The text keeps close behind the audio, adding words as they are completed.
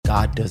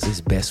God does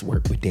his best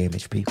work with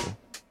damaged people.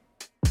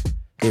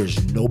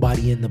 There's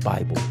nobody in the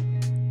Bible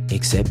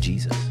except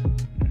Jesus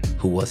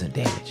who wasn't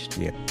damaged.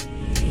 Yeah.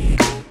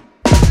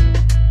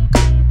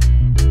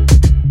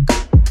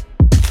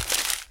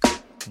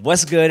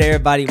 What's good,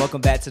 everybody?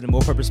 Welcome back to the More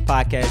Purpose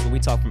Podcast, where we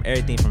talk from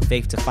everything from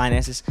faith to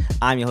finances.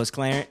 I'm your host,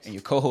 Clarence. And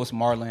your co-host,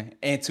 Marlon.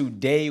 And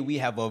today we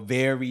have a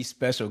very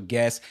special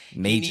guest.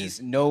 Major. He needs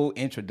no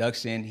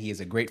introduction. He is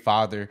a great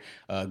father,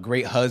 a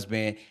great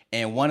husband,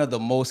 and one of the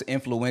most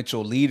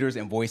influential leaders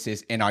and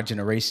voices in our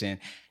generation.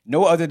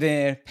 No other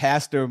than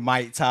Pastor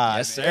Mike Todd.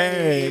 Yes, sir.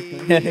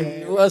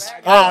 Hey, what's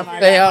up,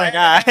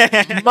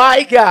 fam?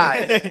 My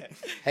guy.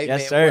 Hey, Yes,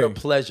 man, sir. what a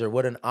pleasure.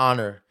 What an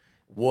honor.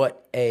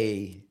 What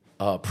a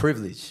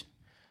privilege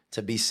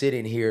to be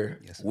sitting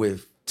here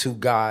with two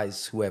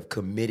guys who have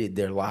committed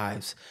their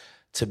lives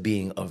to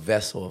being a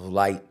vessel of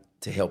light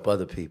to help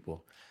other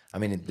people. I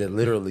mean,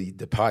 literally,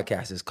 the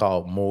podcast is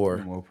called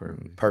More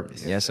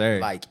Purpose. Yes,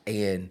 sir.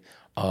 And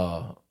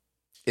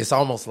it's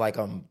almost like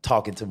I'm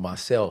talking to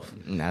myself.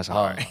 That's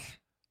hard.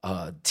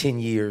 10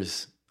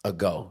 years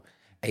ago,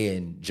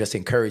 and just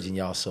encouraging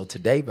y'all. So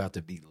today about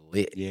to be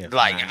lit. Yeah.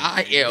 Like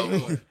I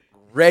am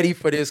ready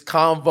for this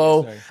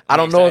convo. Yes, I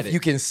don't know if excited. you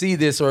can see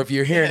this or if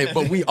you're hearing it,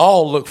 but we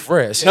all look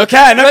fresh.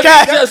 Okay.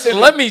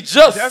 Let me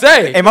just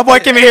say. Hey, my boy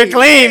came in here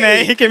clean,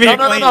 man. He came in here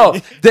clean. No.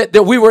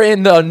 That we were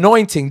in the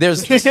anointing.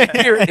 There's the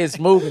spirit is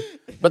moving.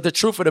 But the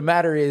truth of the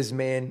matter is,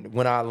 man,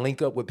 when I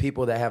link up with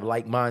people that have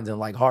like minds and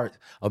like hearts,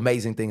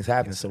 amazing things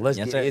happen. So let's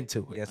get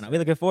into it. We're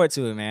looking forward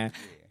to it, man.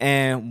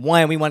 And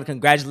one, we want to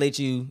congratulate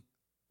you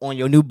on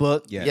your new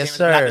book. Yes,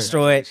 sir. Not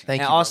Destroyed.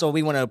 Thank and you, also,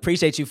 we want to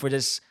appreciate you for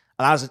just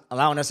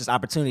allowing us this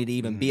opportunity to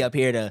even be up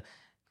here, to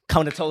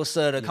come to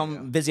Tulsa, to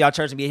come visit our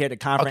church and be here at the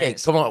Okay,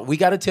 conference. come on. We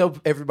got to tell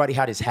everybody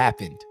how this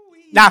happened.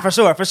 Nah, for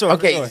sure.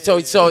 Okay,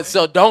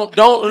 so don't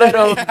let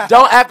them,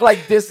 don't act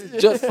like this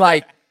is just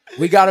like,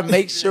 we got to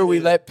make sure we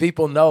let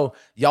people know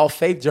y'all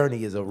faith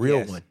journey is a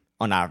real one.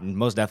 Oh, nah,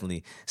 most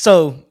definitely.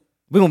 So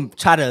we're going to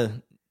try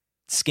to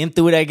skim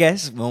through it, I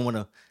guess. We don't want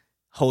to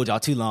hold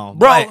y'all too long.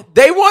 Bro, But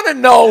they want to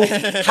know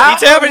how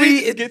tell them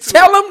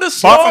the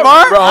story, bar for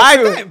bar? bro.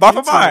 All right, bar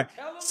for bar.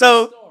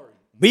 So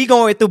we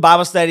going through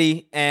Bible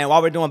study, and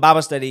while we're doing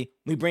Bible study,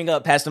 we bring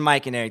up Pastor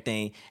Mike and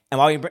everything. And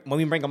when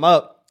we bring him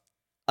up,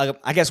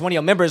 I guess one of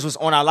your members was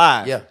on our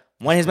live. Yeah.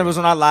 One of his members was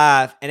on our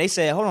live, and they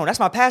said, hold on, that's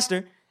my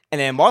pastor.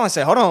 And then Marlon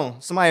said, hold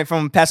on, somebody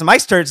from Pastor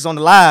Mike's church is on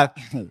the live.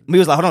 We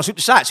was like, hold on,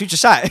 shoot your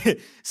shot.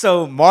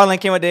 So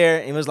Marlon came up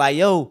there and was like,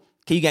 yo,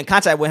 can you get in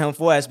contact with him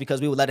for us? Because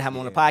we would love to have him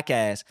on the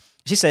podcast.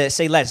 She said,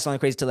 say less, it's only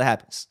crazy till it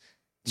happens.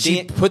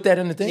 She put that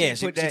in the thing? Yeah,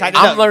 she typed it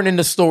I'm up. learning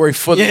the story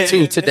fully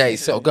too today,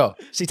 so go.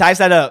 She types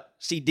that up.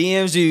 She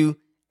DMs you,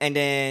 and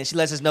then she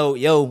lets us know,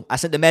 yo, I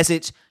sent the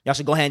message. Y'all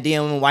should go ahead and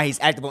DM him while he's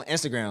active on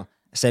Instagram.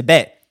 I said,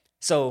 bet.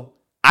 So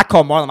I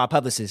called Marlon my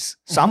publicist.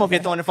 So I'm over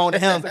here throwing the phone to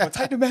him.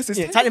 Type the message.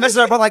 Yeah, type the message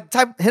up, bro. Like,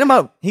 hit him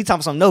up. He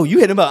talking something. No, you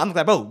hit him up. I'm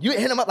like, bro, you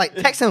hit him up. Like,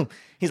 text him.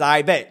 He's like, all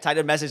right, bet. Type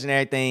the message and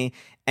everything.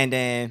 And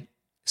then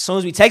as soon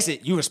as we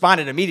texted, you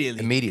responded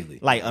immediately.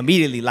 Like,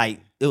 immediately. Like,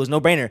 it was no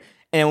brainer.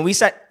 And when we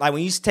sat, like,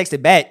 when you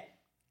texted back,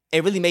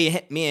 it really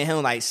made me and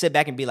him, like, sit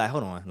back and be like,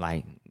 hold on.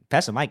 Like,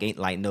 Pastor Mike ain't,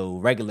 like, no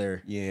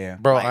regular. Yeah.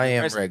 Bro, Like, I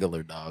am person.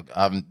 regular, dog.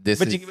 I hear I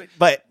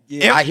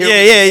hear you what get you're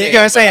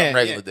what I'm saying, saying. but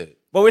I'm regular dude.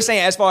 But we're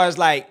saying, as far as,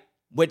 like,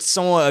 with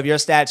someone of your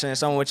stature and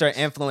someone with your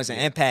influence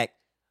and impact,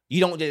 you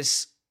don't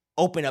just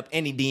open up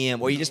any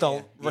DM or you just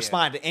don't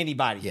respond to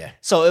anybody. Yeah.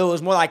 So it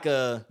was more like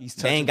He's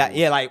dang guy.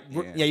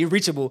 touchable. Yeah, you're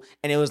reachable.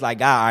 And it was like,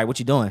 God, all right, what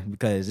you doing?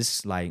 Because this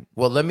is like,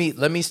 Well, let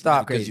me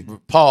stop, Crazy. because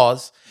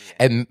pause,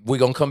 and we're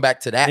going to come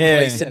back to that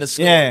place in the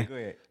story. Yeah. Go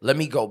ahead. Let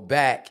me go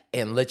back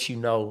and let you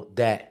know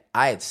that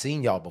I had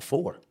seen y'all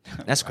before.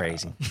 that's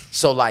crazy.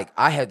 So, like,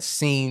 I had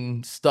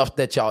seen stuff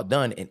that y'all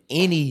done, and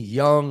any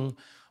young,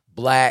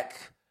 black,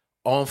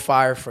 on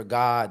fire for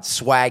God,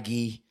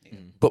 swaggy,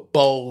 but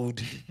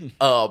bold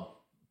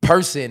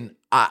person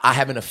I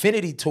have an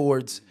affinity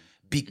towards,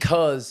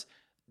 because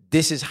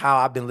this is how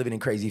I've been living in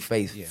crazy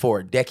faith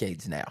for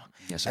decades now.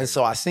 Yes, sir. And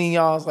so I seen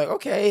y'all, I was like,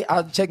 okay,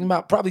 I'll check them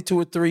out, probably 2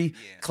 or 3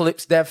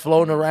 clips that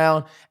floating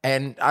around,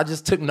 and I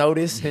just took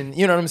notice, and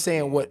you know what I'm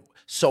saying? What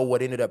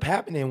ended up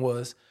happening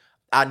was,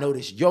 I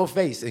noticed your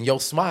face and your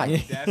smile.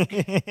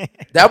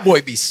 That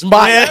boy be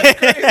smiling.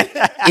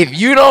 If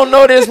you don't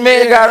know this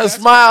man got a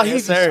smile,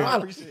 he's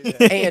smiling.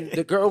 And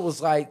the girl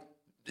was like,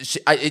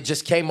 it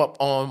just came up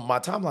on my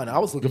timeline. I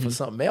was looking for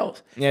something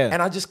else. Yeah.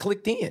 And I just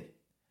clicked in.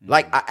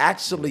 Like, I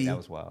actually That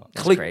was wild.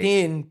 clicked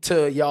crazy.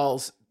 into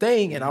y'all's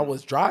thing, and I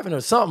was driving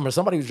or something, or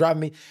somebody was driving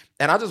me,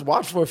 and I just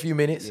watched for a few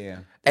minutes. Yeah.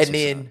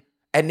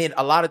 And then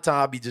a lot of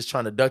time I be just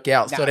trying to duck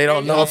out so they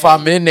don't know if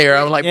I'm in there.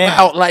 I'm like,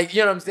 wow, like,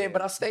 you know what I'm saying?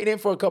 But I stayed in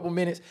for a couple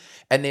minutes,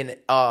 and then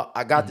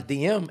I got the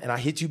DM, and I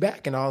hit you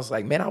back, and I was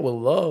like, man, I would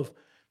love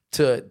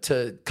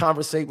to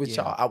conversate with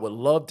y'all. I would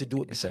love to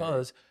do it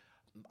because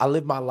I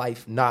live my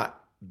life not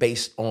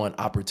based on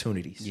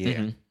opportunities.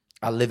 Yeah.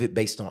 I live it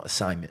based on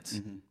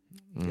assignments.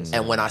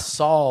 And when I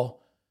saw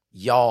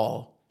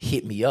y'all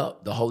hit me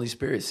up, the Holy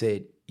Spirit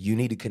said, you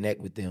need to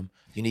connect with them.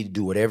 You need to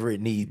do whatever it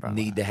need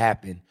to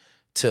happen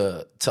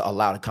to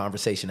allow the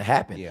conversation to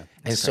happen. Yeah,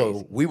 and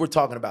so we were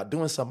talking about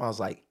doing something. I was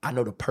like, I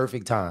know the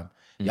perfect time.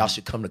 Y'all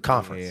should come to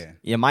conference.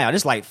 Yeah, Maya,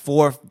 this like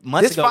 4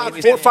 months ago.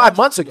 4 or 5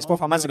 months ago. It's 4 or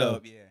 5 months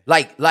ago.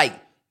 Like,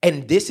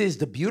 and this is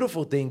the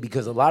beautiful thing,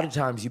 because a lot of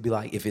times you be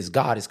like, if it's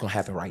God, it's gonna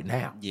happen right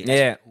now.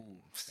 Yeah.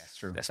 That's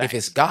true. If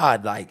it's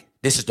God, like,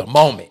 this is the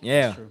moment.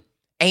 Yeah.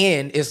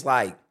 And it's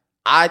like,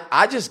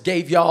 I just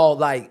gave y'all,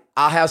 like,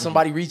 I'll have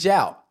somebody reach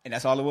out. And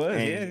that's all it was.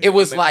 It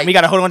was like, We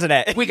got to hold on to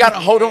that. we got to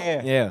hold on.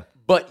 Yeah.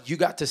 But you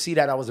got to see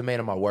that I was a man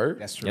of my word.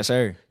 That's true. Yes,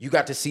 sir. You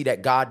got to see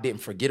that God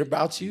didn't forget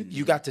about you.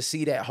 You got to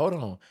see that, hold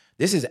on,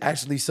 this is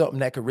actually something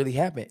that could really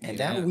happen. And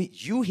now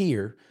you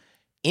here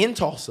in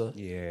Tulsa,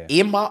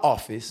 in my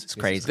office. It's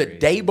crazy. The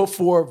day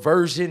before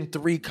version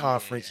 3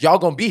 conference. Y'all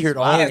gonna be here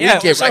the whole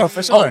weekend, for sure, right?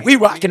 for sure. Oh, we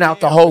rocking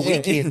out the whole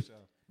weekend.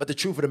 But the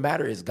truth of the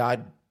matter is,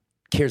 God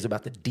cares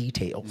about the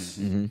details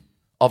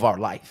of our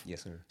life.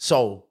 Yes, sir.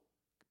 So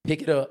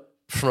pick it up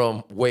from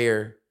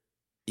where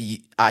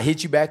I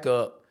hit you back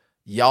up.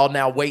 Y'all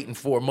now waiting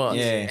 4 months.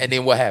 Yeah. And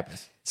then what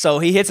happens? So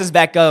he hits us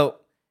back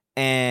up,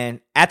 and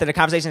after the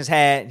conversation is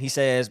had, he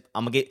says,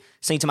 I'm going to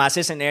send to my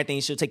assistant and everything.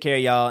 She'll take care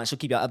of y'all, and she'll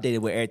keep y'all updated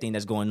with everything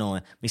that's going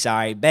on. We said, all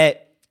right,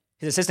 bet.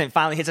 His assistant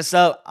finally hits us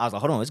up. I was like,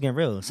 hold on, it's getting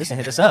real. Assistant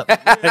hit us up.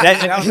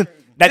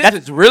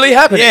 That's really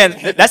happening.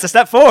 Yeah, that's a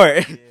step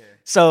forward.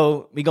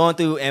 So we going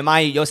through,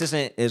 and your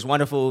assistant is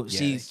wonderful.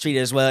 She's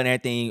treated us well and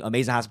everything.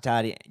 Amazing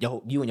hospitality.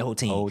 You and your whole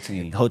team.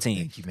 The whole team.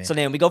 Thank you, man. So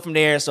then we go from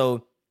there.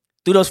 So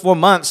through those 4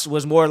 months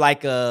was more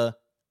like all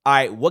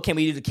right, what can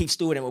we do to keep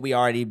stewarding what we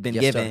already been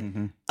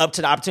given up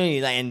to the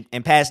opportunity, like,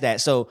 and past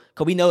that? So,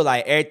 cause we know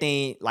like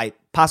everything, like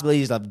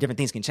possibilities of different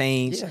things can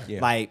change,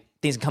 like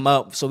things can come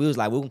up. So we was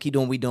like, we're gonna keep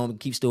doing what we doing, we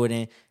keep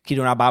stewarding, keep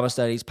doing our Bible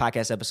studies,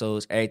 podcast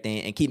episodes,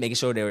 everything, and keep making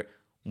sure that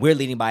we're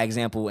leading by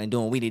example and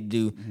doing what we need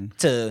to do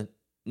to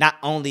not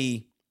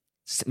only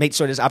make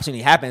sure this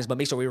opportunity happens, but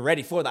make sure we're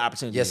ready for the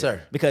opportunity. Yes,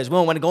 sir. Because we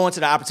don't want to go into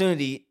the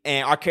opportunity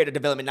and our character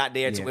development not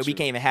there to where we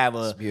can't even have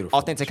a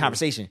authentic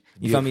conversation.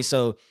 You feel me?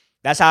 So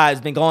that's how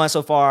it's been going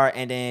so far.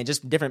 And then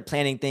just different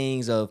planning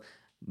things of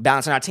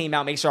balancing our team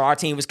out, make sure our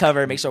team was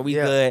covered, make sure we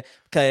good.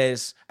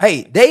 Because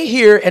hey, they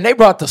here and they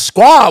brought the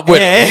squad with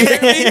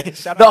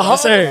them. The whole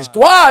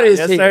squad is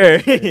here.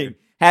 Sir.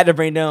 Had to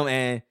bring them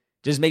and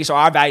just making sure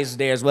our values is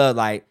there as well.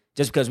 Like,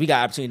 just because we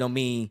got opportunity don't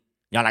mean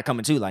y'all not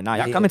coming too. Like, nah,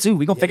 y'all coming too.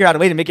 We gonna figure out a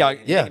way to make y'all.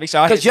 Make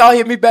sure because y'all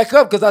hit me back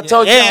up because I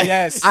told y'all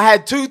I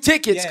had 2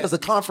 tickets because the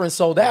conference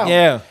sold out.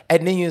 Yeah,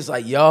 and then he was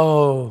like,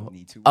 "Yo,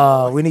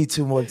 we need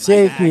 2 more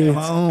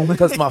tickets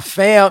because my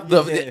fam."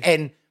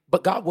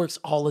 But God works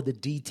all of the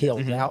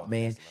details out,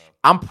 man.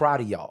 I'm proud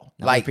of y'all.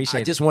 No, like,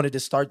 I just wanted to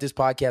start this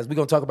podcast. We're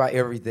gonna talk about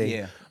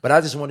everything, but I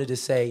just wanted to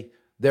say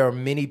there are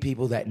many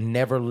people that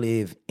never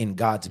live in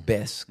God's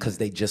best because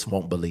they just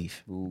won't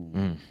believe.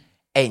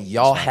 And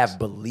y'all have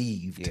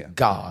believed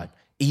God.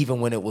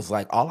 Even when it was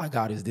like, all I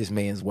got is this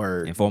man's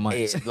word. In 4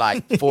 months. And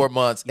like 4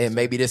 months, and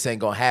maybe this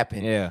ain't gonna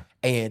happen. Yeah.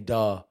 And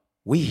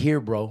we here,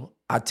 bro.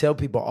 I tell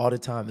people all the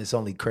time, it's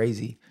only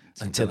crazy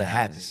until it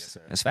happens.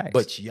 That's facts.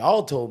 But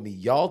y'all told me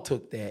y'all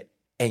took that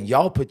and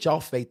y'all put y'all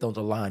faith on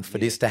the line for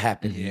this to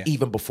happen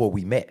even before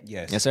we met.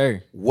 Yes,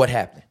 sir. What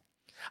happened?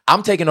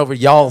 I'm taking over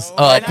y'all's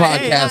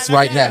podcast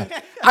right now.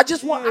 I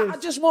just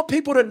want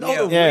people to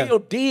know the real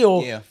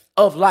deal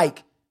of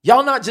like,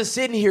 y'all not just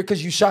sitting here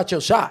because you shot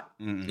your shot.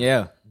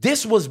 Yeah.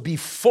 This was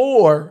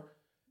before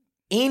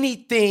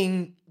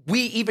anything we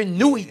even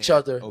knew each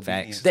other.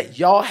 Facts. That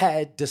y'all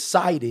had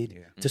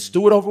decided to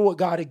steward over what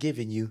God had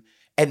given you,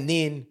 and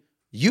then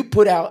you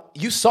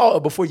saw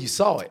it before you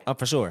saw it.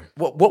 For sure.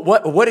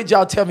 What did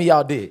y'all tell me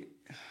y'all did?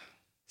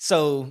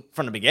 So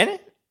from the beginning?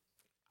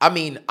 I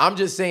mean, I'm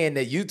just saying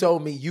that you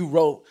told me you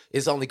wrote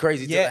 "It's Only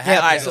Crazy" to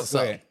happen.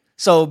 All right,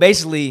 so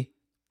basically,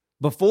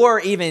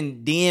 before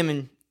even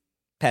DMing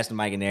Pastor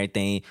Mike and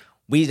everything,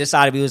 we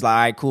decided we was like, all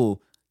right,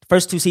 cool.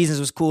 First 2 seasons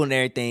was cool and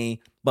everything,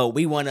 but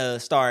we want to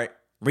start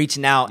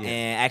reaching out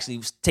and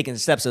actually taking the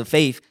steps of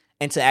faith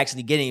into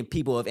actually getting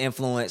people of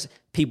influence,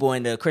 people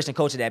in the Christian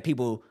culture that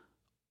people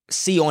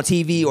see on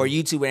TV or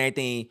YouTube and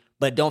everything,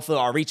 but don't feel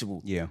are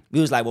reachable. Yeah, we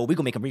was like, well, we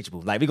gonna make them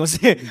reachable. Like we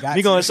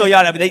gonna show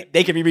y'all that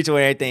they can be reachable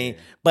and everything.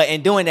 But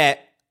in doing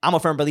that, I'm a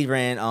firm believer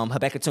in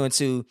Habakkuk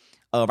 2:2,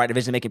 write the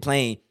vision, make it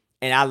plain.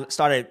 And I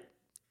started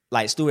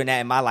like stewarding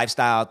that in my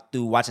lifestyle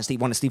through watching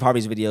one of Steve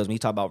Harvey's videos when he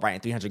talked about writing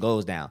 300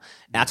 goals down.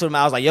 And I told him,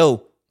 I was like,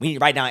 yo, we need to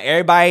write down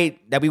everybody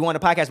that we want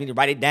on the podcast. We need to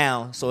write it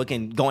down so it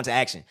can go into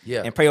action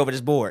and pray over this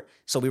board.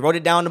 So we wrote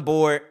it down on the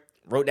board,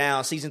 wrote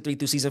down season 3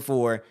 through season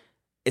 4.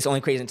 It's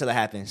only crazy until it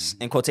happens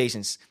in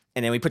quotations.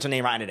 And then we put your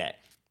name right into that.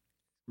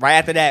 Right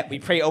after that, we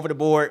pray over the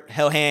board,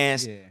 held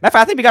hands. Matter of fact,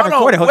 I think we got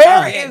recorded.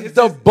 Where is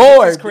the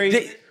board?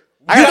 Crazy.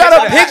 You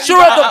got a picture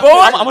of the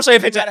board? I'm gonna show you a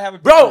picture.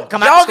 Bro,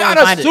 y'all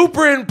gotta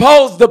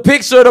superimpose the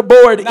picture of the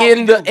board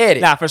in the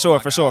edit. Nah, for sure.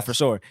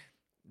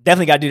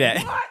 Definitely gotta do that.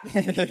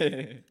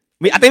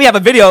 I think we have a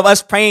video of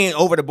us praying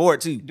over the board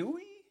too. Do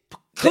we?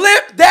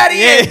 Clip that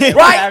in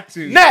right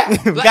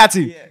now. We got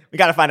to. We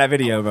gotta find that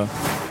video, bro.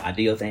 I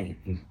do your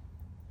thing.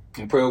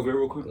 And pray over it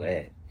real quick. Go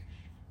ahead.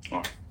 All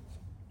right.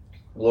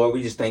 Lord,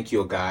 we just thank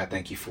you, oh God.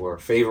 Thank you for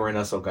favoring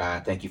us, oh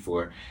God. Thank you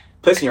for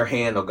placing your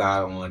hand, oh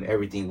God, on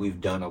everything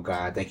we've done, oh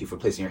God. Thank you for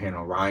placing your hand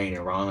on Ryan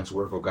and Ron's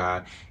work, oh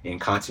God, in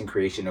content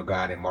creation, oh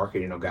God, and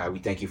marketing, oh God. We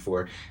thank you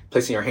for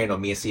placing your hand on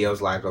me and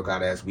CL's life, oh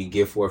God, as we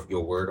give forth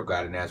your word, oh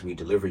God, and as we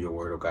deliver your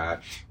word, oh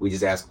God. We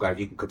just ask, oh God, if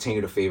you can continue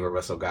to favor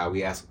us, oh God.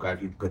 We ask, oh God,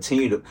 if you can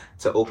continue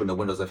to open the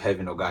windows of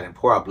heaven, oh God, and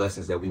pour out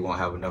blessings that we won't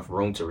have enough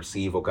room to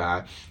receive, oh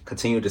God.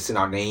 Continue to send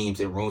our names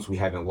in rooms we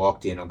haven't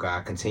walked in, oh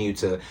God. Continue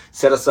to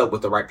set us up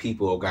with the right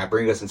people, oh God.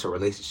 Bring us into a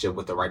relationship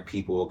with the right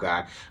people, oh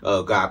God.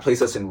 God,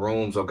 place us in rooms,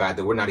 oh God,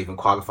 that we're not even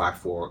qualified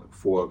for,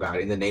 oh God.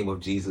 In the name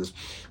of Jesus,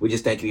 we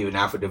just thank you even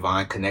now for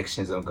divine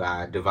connections, oh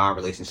God, divine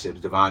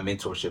relationships, divine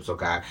mentorships, oh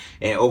God.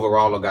 And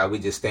overall, oh God, we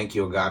just thank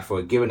you, oh God,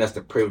 for giving us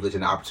the privilege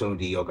and the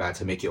opportunity, oh God,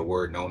 to make your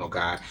word known, oh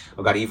God.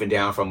 Oh God, even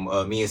down from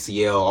me and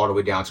CL all the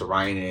way down to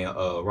Ryan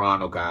and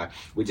Ron, oh God.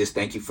 We just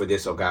thank you for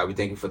this, oh God. We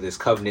thank you for this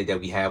covenant that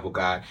we have, oh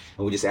God.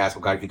 And we just ask, oh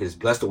God, if you could just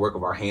bless the work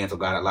of our hands, oh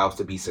God, allow us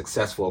to be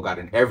successful, oh God,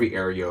 in every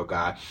area, oh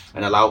God,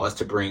 and allow us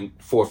to bring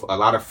forth a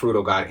lot of fruit,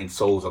 oh God, in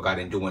souls, oh God,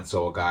 in doing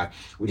so, oh God.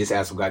 We just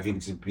ask, oh God, if you can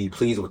just be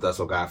pleased with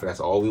us, oh God, for that's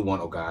all we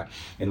want, oh God.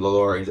 And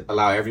Lord,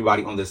 allow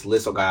everybody on this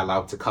list, oh God,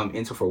 allow it to come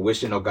into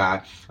fruition, oh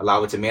God.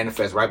 Allow it to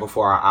manifest right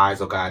before our eyes,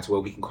 oh God, to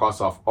where we can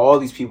cross off all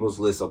these people's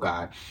lists, oh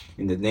God.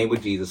 In the name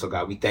of Jesus, oh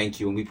God, we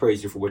thank you and we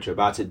praise you for what you're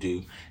about to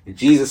do. In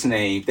Jesus'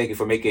 name, thank you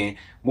for making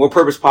More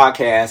Purpose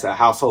Podcast a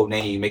household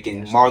name,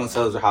 making Marlon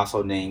Sellers a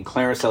household name,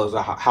 Clarence Sellers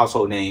a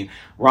household name,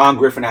 Ron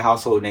Griffin a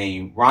household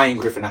name, Ryan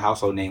Griffin a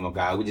household name, oh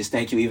God. We just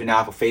thank you even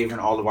now for favoring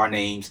all of our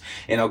names.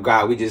 And oh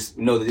God, we just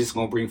know that this is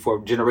going to bring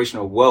forth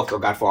generational wealth, oh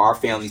God, for our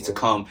families to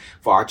come,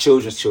 for our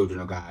children's children,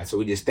 oh God. So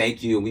we just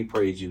thank you and we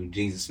praise you in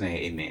Jesus'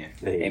 name. Amen.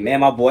 Amen,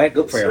 my boy.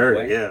 Good prayer,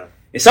 boy. Yeah.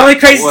 It's only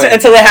crazy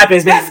until it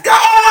happens, man. Let's go!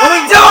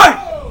 What we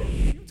doing?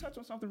 Can you touch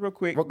on something real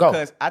quick?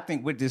 Because I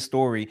think with this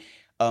story,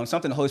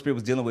 something the Holy Spirit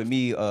was dealing with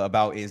me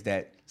about is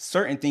that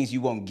certain things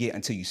you won't get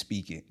until you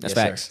speak it. That's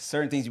facts.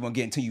 Certain things you won't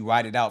get until you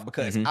write it out.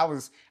 Because I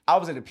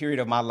was in a period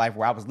of my life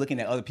where I was looking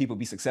at other people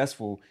be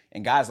successful,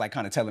 and God's like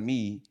kind of telling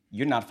me,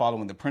 you're not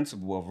following the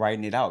principle of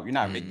writing it out. You're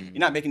not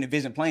making the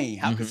vision plain.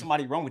 How could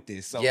somebody run with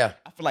this? So I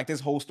feel like this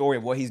whole story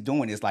of what he's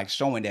doing is like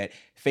showing that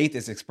faith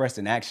is expressed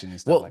in action and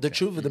stuff like that. The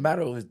truth of the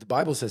matter is the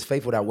Bible says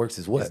faith without works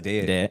is what? It's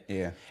dead.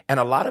 Yeah. And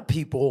a lot of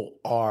people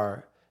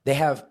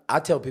I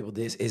tell people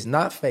this, is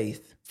not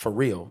faith for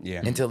real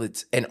until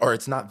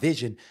it's not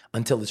vision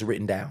until it's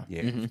written down.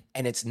 Yeah.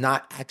 And it's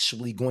not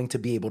actually going to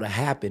be able to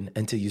happen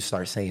until you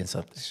start saying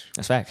something.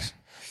 That's facts.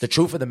 The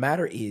truth of the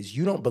matter is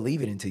you don't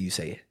believe it until you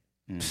say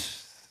it.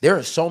 There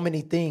are so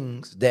many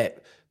things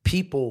that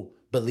people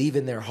believe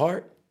in their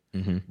heart,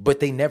 but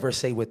they never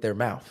say with their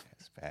mouth.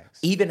 That's facts.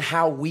 Even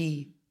how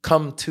we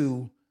come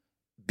to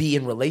be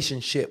in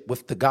relationship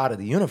with the God of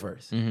the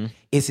universe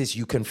is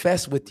you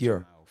confess with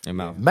your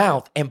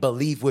mouth and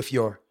believe with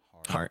your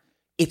heart.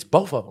 It's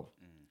both of them.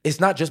 It's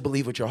not just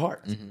believe with your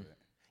heart.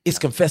 It's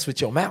confess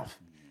with your mouth.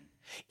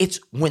 It's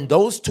when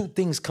those two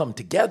things come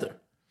together,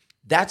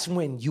 that's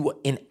when you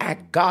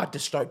enact God to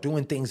start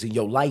doing things in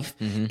your life,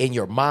 in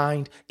your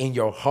mind, in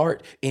your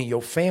heart, in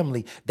your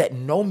family that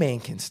no man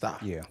can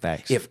stop. Yeah,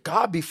 facts. If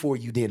God before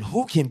you, then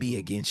who can be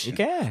against you? You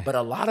can. But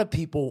a lot of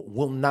people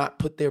will not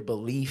put their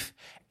belief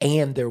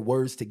and their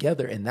words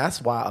together. And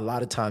that's why a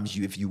lot of times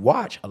if you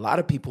watch, a lot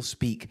of people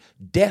speak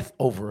death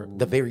over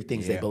the very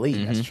things they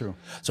believe. That's true.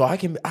 So I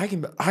could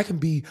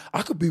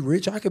be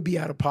rich, I could be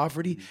out of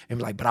poverty and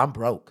be like, but I'm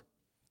broke.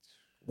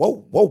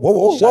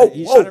 Whoa.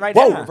 You shot it right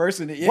down.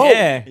 Reversing it.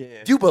 Yeah.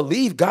 If you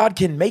believe God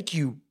can make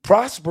you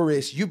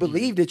prosperous, you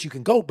believe that you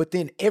can go, but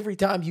then every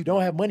time you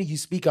don't have money, you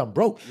speak, I'm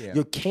broke. Yeah.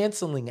 You're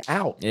canceling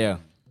out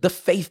the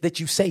faith that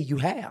you say you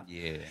have.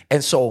 Yeah.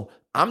 And so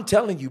I'm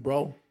telling you,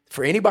 bro,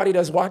 for anybody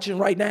that's watching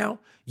right now,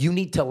 you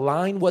need to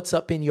line what's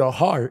up in your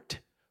heart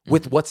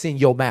with what's in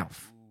your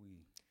mouth.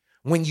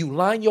 When you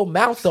line your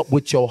mouth up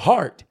with your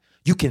heart,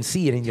 you can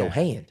see it in your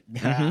hand.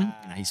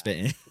 He's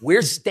spitting.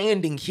 We're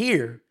standing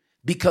here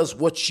because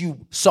what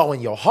you saw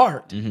in your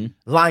heart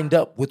lined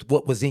up with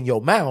what was in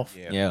your mouth,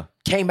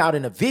 came out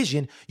in a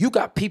vision. You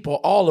got people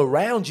all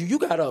around you. You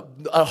got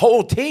a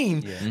whole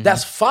team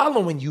that's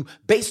following you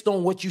based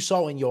on what you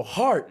saw in your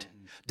heart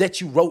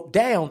that you wrote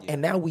down.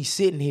 And now we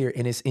sitting here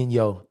and it's in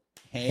your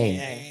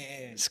hand.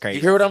 It's crazy.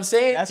 You hear what I'm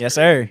saying? Yes,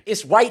 sir.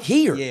 It's right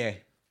here. Yeah.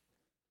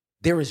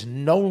 There is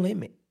no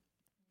limit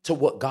to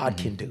what God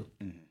can do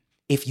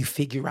if you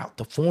figure out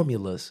the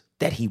formulas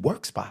that he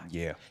works by.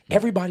 Yeah.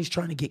 Everybody's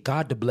trying to get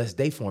God to bless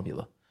their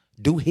formula.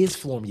 Do his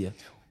formula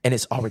and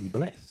it's already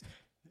blessed.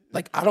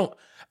 Like, I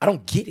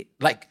don't get it.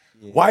 Like,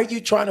 why are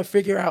you trying to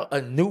figure out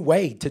a new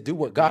way to do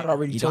what God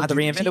already told you? You don't have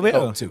to reinvent the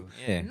wheel. To?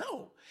 Yeah.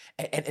 No.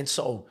 And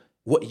so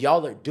what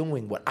y'all are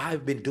doing, what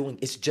I've been doing,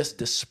 is just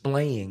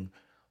displaying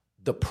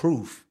the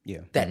proof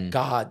that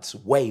God's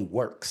way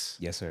works.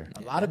 Yes, sir.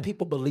 A lot of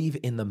people believe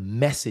in the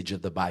message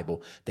of the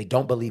Bible. They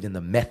don't believe in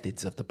the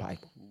methods of the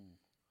Bible.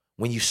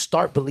 When you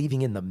start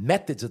believing in the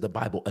methods of the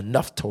Bible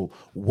enough to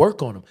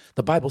work on them,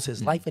 the Bible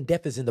says life and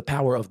death is in the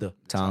power of the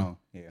tongue.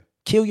 Yeah.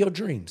 kill your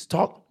dreams.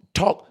 Talk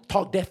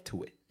death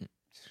to it.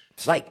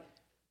 Like,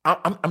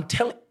 I'm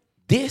telling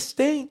this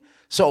thing.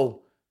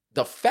 So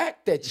the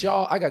fact that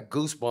y'all, I got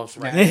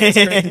goosebumps right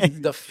now.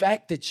 The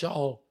fact that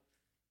y'all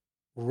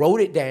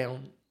wrote it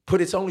down,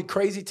 put It's Only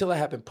Crazy Till It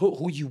Happened, put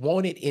who you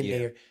wanted in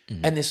there,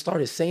 and then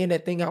started saying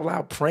that thing out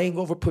loud, praying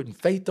over, putting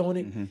faith on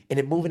it, and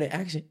then moving in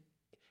action.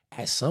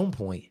 At some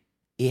point,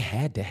 it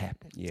had to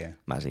happen. Yeah.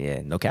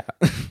 No cap.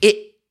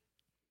 It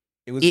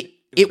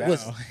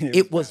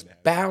It was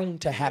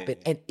bound to happen.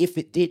 And if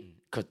it didn't,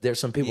 because there's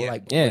some people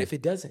like, what if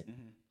it doesn't?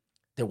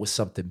 There was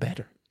something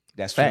better.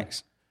 That's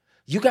facts.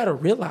 You got to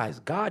realize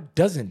God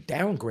doesn't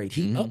downgrade,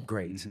 he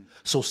upgrades.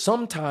 So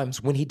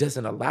sometimes when he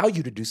doesn't allow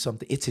you to do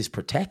something, it's his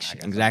protection.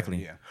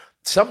 Exactly. Yeah.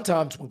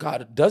 Sometimes when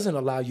God doesn't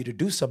allow you to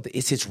do something,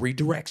 it's his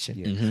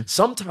redirection.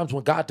 Sometimes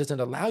when God doesn't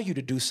allow you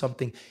to do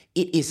something,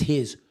 it is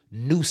his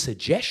new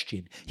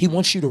suggestion. He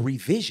wants you to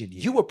revision.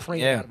 You were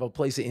praying out of a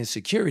place of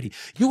insecurity.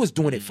 You was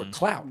doing it for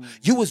clout.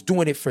 You was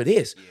doing it for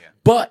this.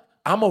 But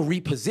I'm going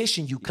to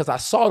reposition you because I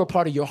saw the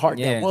part of your heart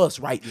that was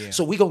right.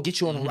 So we're going to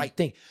get you on the right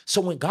thing. So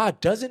when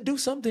God doesn't do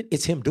something,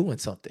 it's him doing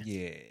something.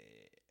 Yeah.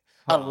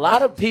 A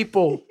lot of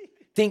people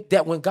think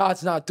that when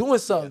God's not doing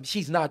something,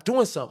 she's not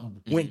doing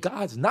something. When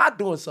God's not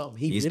doing something,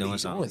 he's really doing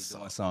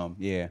something.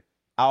 Yeah.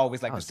 I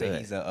always like to say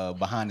he's a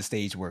behind the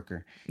stage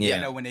worker. Yeah.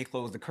 You know, when they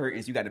close the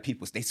curtains, you got the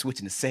people, they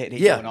switching the set, they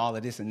doing all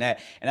of this and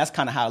that. And that's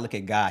kind of how I look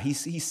at God.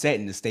 He's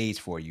setting the stage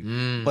for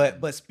you.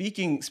 But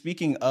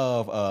speaking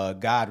of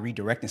God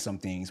redirecting some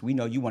things, we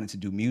know you wanted to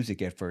do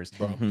music at first.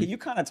 Can you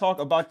kind of talk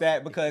about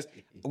that? Because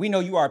we know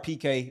you are a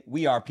PK,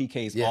 we are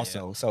PKs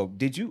also. Yeah. So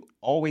did you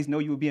always know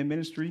you would be in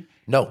ministry?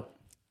 No,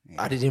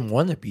 I didn't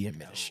want to be in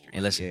ministry.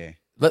 And listen,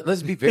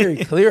 let's be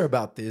very clear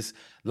about this.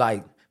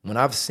 Like, when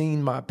I've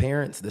seen my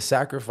parents, the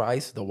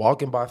sacrifice, the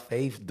walking by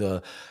faith,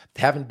 the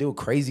having to deal with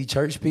crazy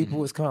church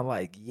people, it's kind of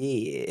like,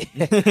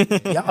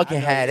 y'all can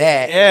have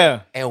that.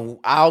 Yeah. And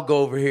I'll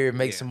go over here and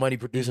make some money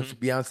producing for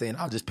Beyonce, and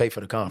I'll just pay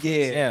for the conference.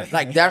 Yeah.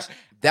 Like,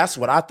 that's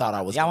what I thought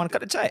I was. Y'all want to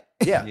cut a check.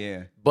 Yeah.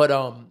 Yeah. But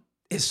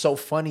it's so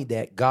funny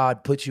that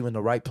God put you in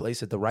the right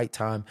place at the right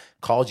time,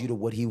 calls you to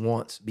what he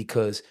wants,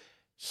 because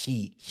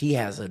he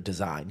has a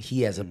design.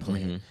 He has a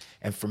plan.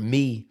 And for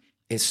me,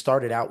 it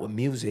started out with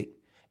music.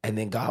 And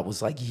then God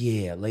was like,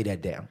 lay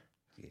that down.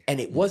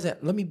 And it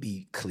wasn't, let me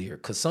be clear,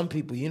 because some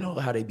people, you know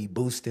how they be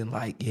boosting,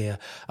 like, I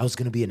was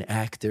going to be an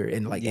actor.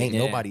 And like, ain't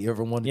nobody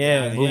ever wanted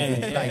to be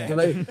movie.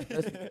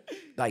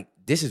 Like,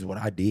 this is what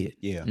I did.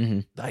 Yeah.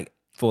 Like,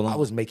 Full on. I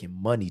was making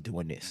money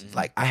doing this.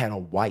 Like, I had a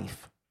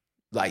wife,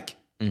 like,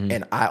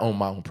 and I own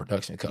my own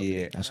production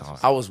company. Yeah. That's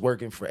hard. I was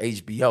working for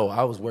HBO.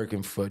 I was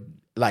working for,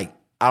 like,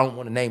 I don't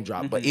want to name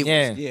drop, but we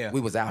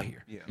was out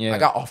here. Yeah. I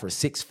got offered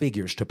 6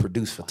 figures to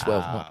produce for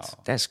 12 months.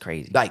 That's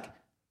crazy. Like,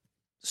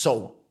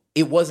 so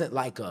it wasn't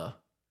like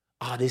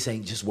this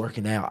ain't just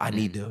working out. I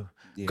need to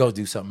go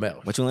do something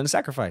else. What you willing to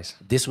sacrifice?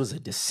 This was a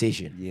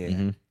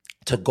decision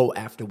to go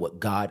after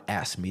what God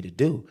asked me to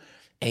do.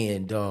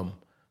 And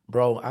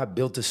bro, I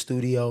built a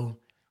studio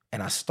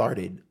and I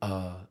started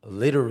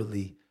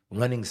literally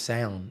running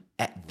sound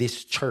at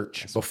this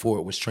church before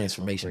it was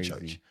Transformation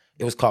Church.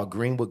 It was called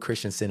Greenwood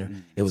Christian Center.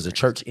 It was a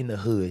church in the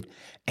hood.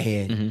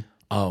 And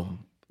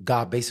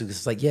God basically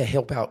was like,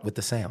 help out with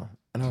the sound.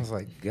 And I was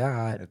like,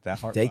 God,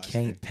 they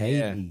can't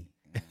pay me.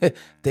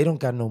 They don't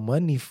got no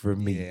money for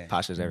me. Yeah.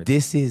 Posture's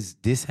everything.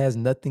 This has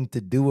nothing to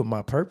do with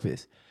my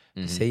purpose.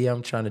 Say,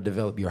 I'm trying to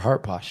develop your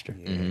heart posture.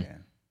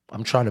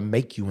 I'm trying to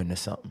make you into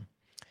something.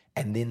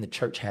 And then the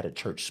church had a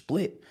church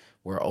split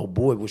where old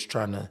boy was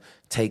trying to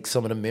take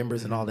some of the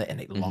members and all that, and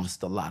they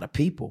lost a lot of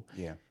people.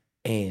 Yeah.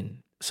 And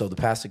so the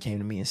pastor came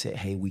to me and said,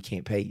 hey, we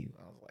can't pay you.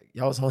 I was like,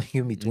 y'all was only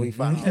giving me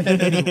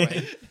 $25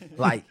 anyway.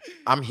 Like,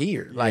 I'm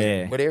here.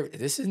 Like, whatever.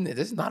 This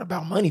is not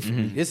about money for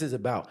me. This is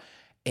about,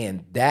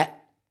 and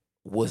that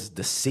was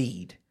the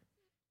seed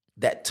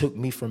that took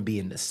me from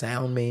being the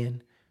sound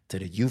man to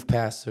the youth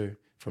pastor,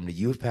 from the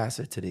youth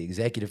pastor to the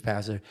executive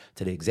pastor,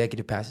 to the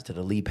executive pastor to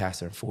the lead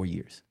pastor in 4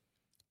 years.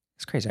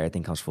 It's crazy.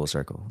 Everything comes full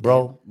circle.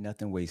 Bro.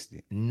 Nothing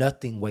wasted.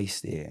 Nothing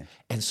wasted. Yeah.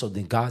 And so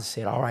then God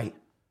said, all right,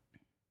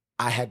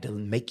 I had to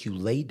make you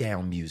lay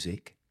down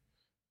music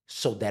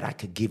so that I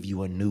could give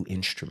you a new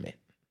instrument.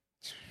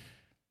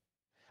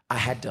 I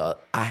had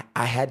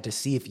to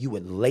see if you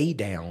would lay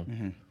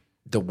down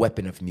the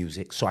weapon of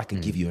music so I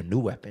could give you a new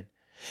weapon.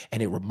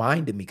 And it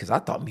reminded me, because I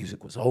thought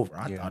music was over.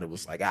 I thought it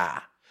was like,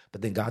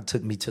 But then God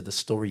took me to the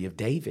story of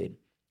David,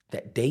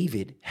 that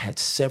David had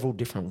several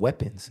different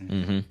weapons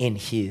in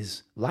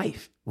his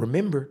life.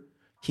 Remember,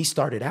 he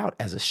started out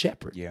as a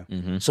shepherd. Yeah.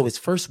 So his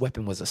first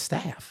weapon was a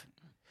staff.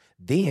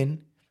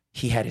 Then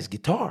he had his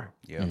guitar.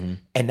 Yeah.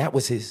 And that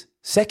was his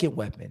second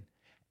weapon.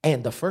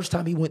 And the first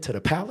time he went to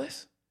the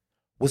palace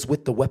was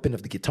with the weapon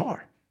of the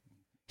guitar.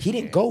 He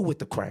didn't go with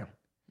the crown.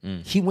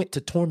 He went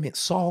to torment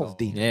Saul's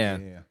demon.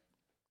 Yeah.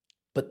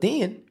 But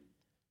then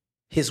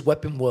his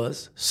weapon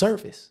was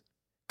service.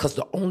 Because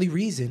the only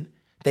reason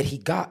that he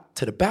got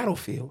to the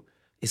battlefield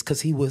is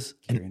because he was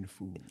an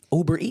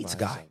Uber Eats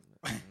guy.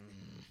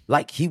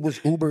 Like, he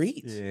was Uber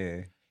Eats.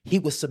 Yeah. He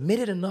was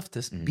submitted enough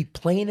to be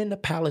playing in the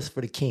palace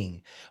for the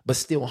king, but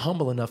still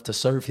humble enough to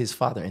serve his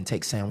father and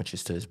take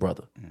sandwiches to his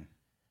brother.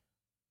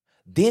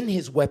 Then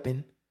his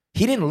weapon,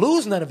 he didn't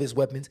lose none of his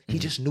weapons. He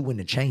just knew when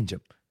to change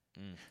them.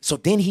 So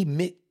then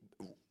he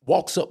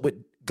walks up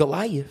with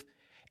Goliath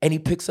and he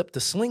picks up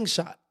the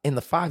slingshot and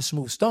the 5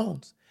 smooth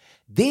stones.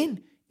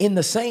 Then in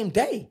the same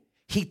day,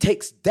 he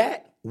takes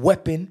that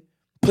weapon,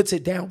 puts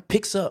it down,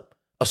 picks up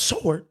a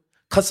sword,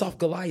 cuts off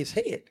Goliath's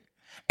head.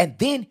 And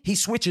then he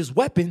switches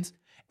weapons,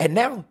 and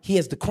now he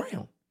has the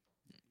crown.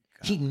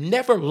 He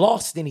never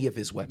lost any of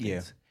his weapons.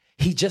 Yeah.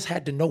 He just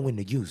had to know when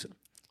to use them.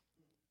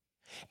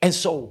 And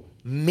so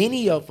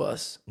many of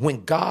us,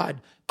 when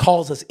God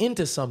calls us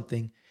into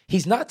something,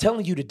 he's not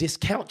telling you to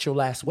discount your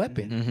last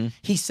weapon.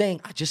 He's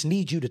saying, I just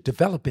need you to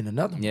develop in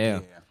another one.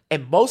 Yeah.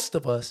 And most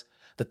of us,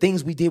 the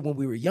things we did when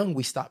we were young,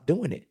 we stopped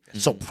doing it.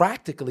 So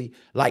practically,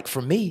 like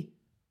for me,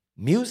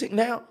 music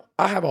now,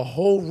 I have a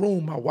whole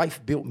room my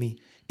wife built me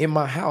in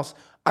my house.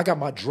 I got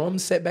my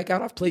drums set back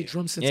out. I've played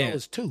drums since I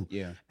was 2.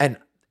 Yeah.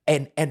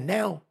 And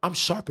now I'm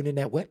sharpening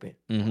that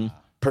weapon.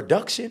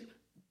 Production,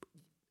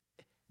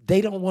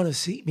 they don't want to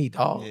see me,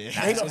 dog. Yeah.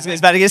 It's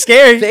about to get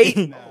scary.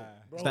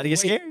 It's about to get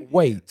scary.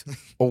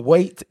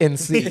 Wait and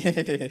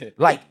see.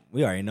 Like,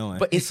 we already know it.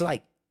 But it's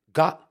like,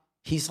 God,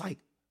 he's like,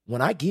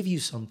 when I give you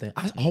something,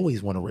 I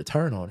always want to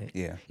return on it.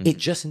 Yeah. It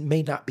just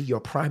may not be your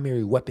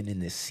primary weapon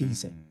in this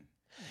season.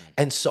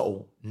 And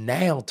so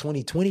now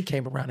 2020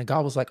 came around and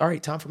God was like, all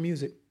right, time for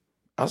music.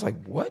 I was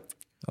like, what?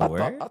 I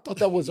thought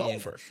that was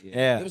over.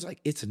 Yeah. It was like,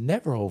 it's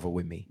never over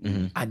with me.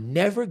 I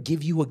never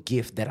give you a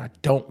gift that I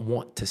don't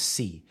want to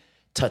see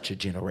touch a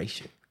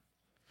generation.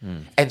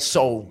 And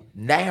so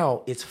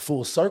now it's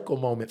full circle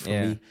moment for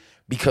me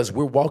because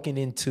we're walking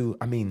into,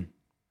 I mean,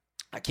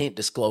 I can't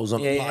disclose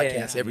on the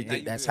podcast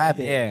everything that's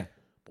happening. Yeah.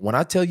 But when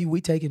I tell you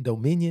we taking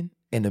dominion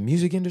in the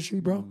music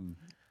industry, bro,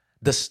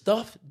 the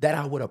stuff that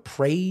I would have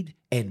prayed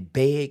and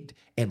begged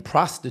and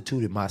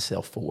prostituted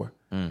myself for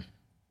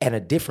at a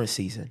different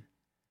season,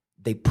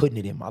 they putting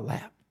it in my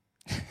lap.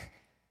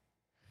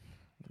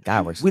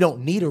 God works. We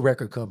don't need a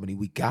record company.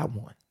 We got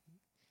one.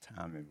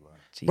 Timing,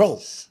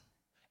 bro.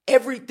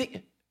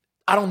 Everything.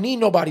 I don't need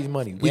nobody's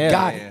money. We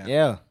got it.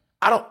 Yeah.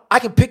 I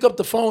can pick up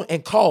the phone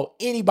and call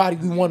anybody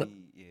we want to.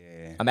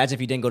 Imagine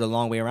if you didn't go the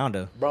long way around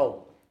though.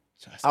 Bro,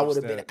 I would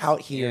have been out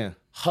here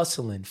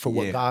hustling for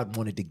what God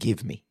wanted to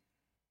give me.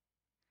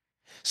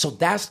 So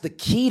that's the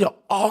key to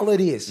all of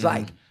this.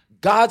 Like,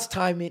 God's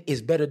timing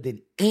is better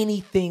than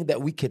anything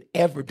that we could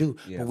ever do.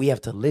 But we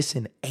have to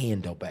listen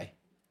and obey.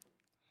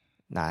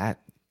 Nah,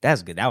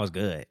 that's good. That was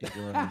good.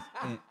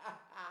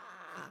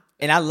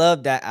 And I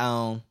love that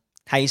how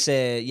you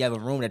said you have a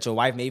room that your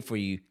wife made for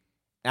you.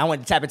 And I want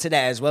to tap into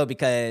that as well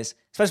because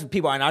especially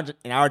people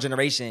in our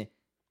generation,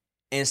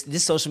 and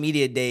this social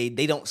media day,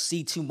 they don't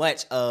see too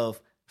much of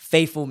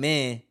faithful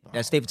men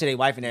that's faithful to their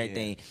wife and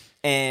everything.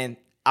 And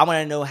I want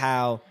to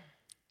know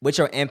what's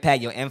your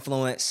impact, your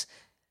influence,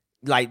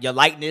 like your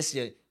likeness.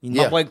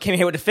 My boy came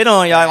here with the fit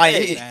on, y'all.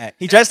 Like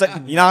he dressed like,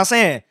 you know what I'm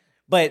saying?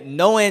 But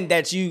knowing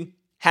that you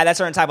had that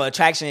certain type of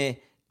attraction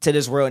to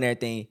this world and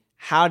everything,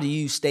 how do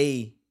you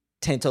stay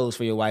 10 toes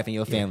for your wife and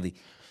your family?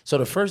 So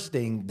the first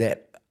thing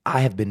that I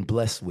have been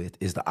blessed with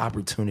is the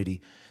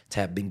opportunity to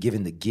have been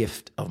given the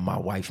gift of my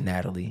wife,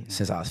 Natalie,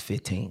 since I was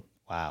 15.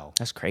 Wow.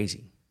 That's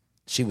crazy.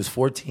 She was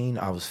 14,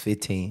 I was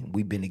 15.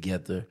 We've been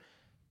together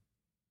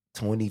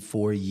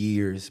 24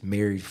 years,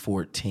 married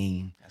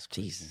 14. That's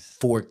Jesus.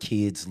 4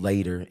 kids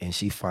later, and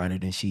she finer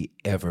than she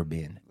ever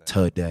been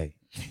today.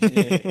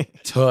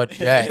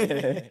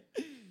 Today.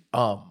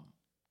 That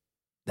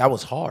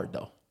was hard,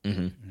 though.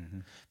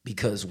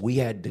 Because we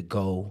had to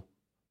go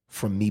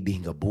from me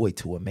being a boy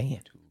to a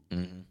man.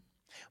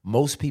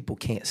 Most people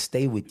can't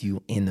stay with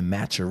you in the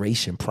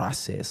maturation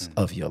process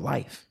of your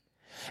life.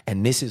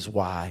 And this is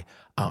why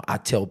I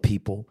tell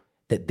people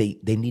that they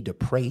need to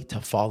pray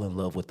to fall in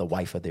love with the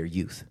wife of their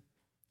youth.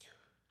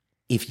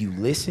 If you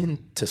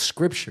listen to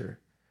scripture,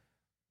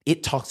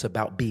 it talks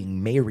about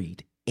being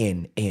married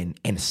and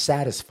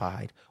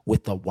satisfied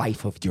with the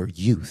wife of your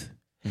youth.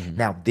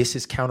 Now, this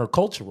is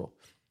countercultural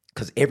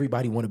because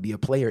everybody want to be a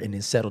player and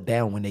then settle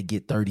down when they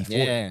get 30, 40.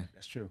 Yeah,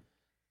 that's true.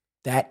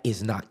 That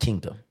is not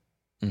kingdom.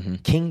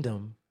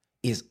 Kingdom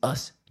is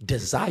us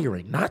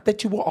desiring, not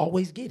that you will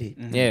always get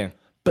it,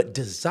 but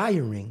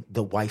desiring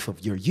the wife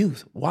of your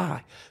youth.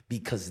 Why?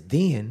 Because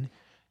then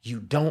you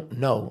don't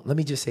know. Let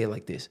me just say it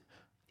like this.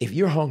 If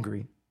you're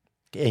hungry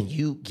and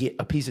you get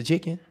a piece of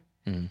chicken,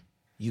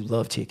 you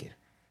love chicken.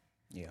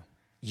 Yeah.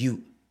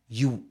 You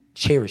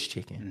cherish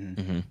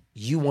chicken.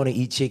 You want to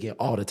eat chicken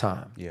all the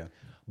time. Yeah.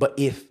 But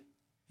if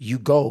you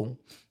go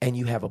and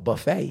you have a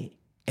buffet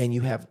and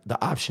you have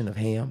the option of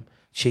ham,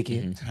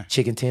 chicken,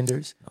 chicken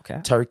tenders,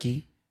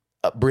 turkey,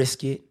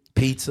 brisket,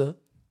 pizza,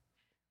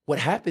 what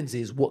happens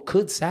is what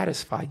could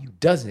satisfy you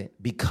doesn't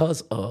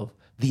because of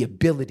the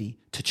ability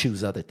to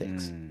choose other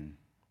things.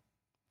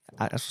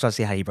 I just trying to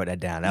see how you broke that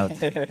down. No.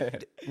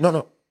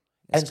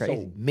 That's and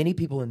crazy. So many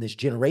people in this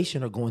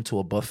generation are going to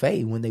a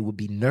buffet when they would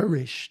be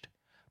nourished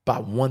by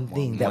one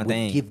thing that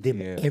would give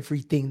them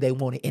everything they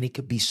wanted, and it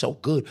could be so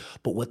good.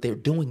 But what they're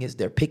doing is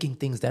they're picking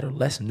things that are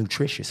less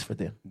nutritious for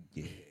them.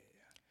 Yeah.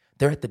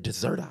 They're at the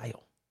dessert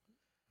aisle.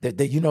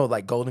 They're you know,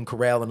 like Golden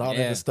Corral and all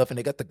that stuff, and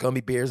they got the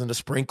gummy bears and the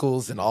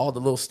sprinkles and all the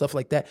little stuff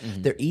like that.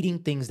 Mm-hmm. They're eating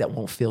things that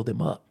won't fill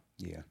them up.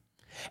 Yeah.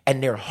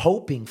 And they're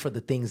hoping for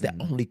the things that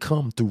only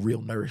come through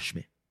real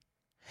nourishment.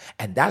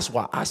 And that's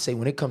why I say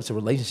when it comes to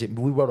relationship,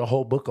 we wrote a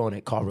whole book on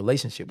it called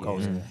Relationship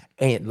Goals.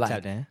 And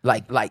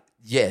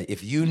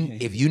if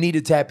you need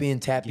to tap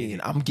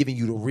in. I'm giving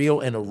you the real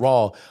and the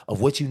raw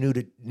of what you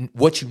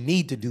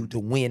need to do to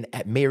win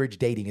at marriage,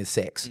 dating, and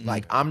sex.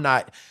 Like I'm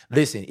not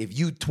listen. If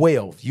you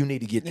 12, you need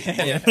to get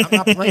there. I'm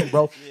not playing,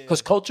 bro.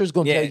 Because culture is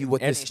gonna tell you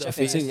what this stuff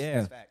is.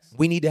 Yeah.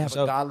 We need to have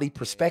a godly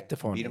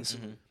perspective on this.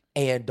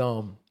 And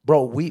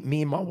bro,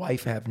 me and my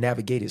wife have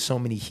navigated so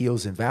many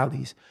hills and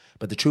valleys.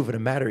 But the truth of the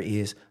matter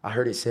is, I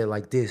heard it said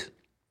like this: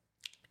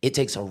 it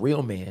takes a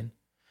real man.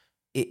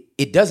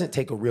 It doesn't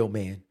take a real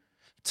man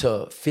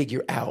to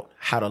figure out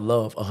how to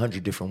love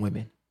 100 different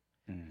women.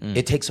 Mm.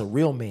 It takes a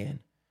real man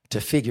to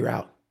figure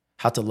out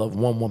how to love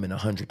one woman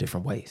 100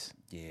 different ways.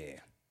 Yeah,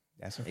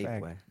 that's a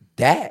fact.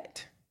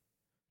 That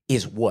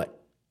is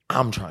what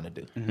I'm trying to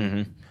do.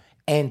 Mm-hmm.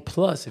 And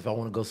plus, if I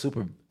want to go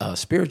super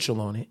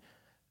spiritual on it,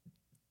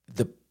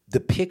 the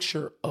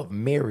picture of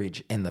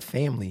marriage and the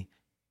family,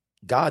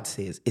 God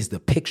says, is the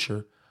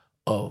picture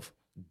of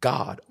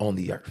God on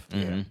the earth.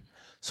 Mm-hmm.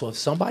 So if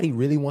somebody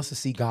really wants to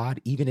see God,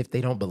 even if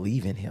they don't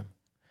believe in him,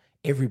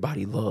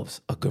 everybody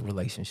loves a good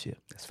relationship.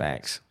 That's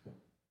facts.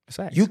 That's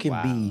facts. You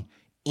can be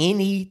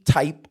any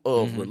type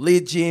of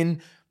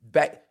religion,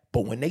 but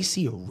when they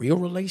see a real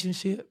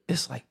relationship,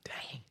 it's like,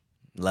 dang.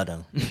 Love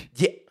them.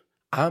 Yeah.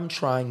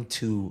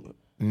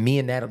 Me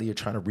and Natalie are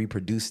trying to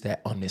reproduce that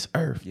on this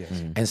earth. Yes.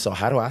 Mm-hmm. And so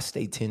how do I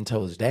stay 10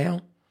 toes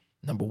down?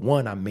 Number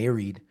one, I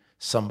married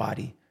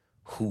somebody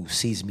who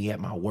sees me at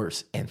my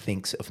worst and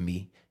thinks of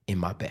me in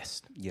my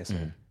best. Yes, sir.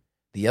 Mm-hmm.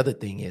 The other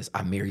thing is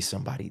I marry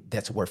somebody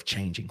that's worth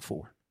changing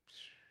for.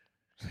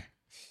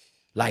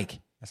 Like,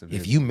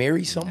 if you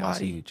marry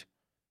somebody,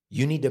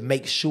 you need to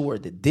make sure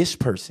that this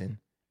person,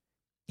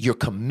 you're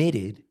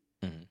committed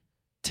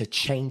to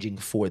changing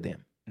for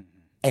them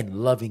and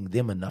loving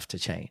them enough to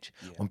change.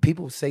 Yeah. When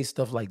people say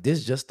stuff like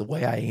this, just the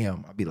way I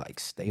am, I'll be like,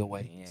 stay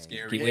away.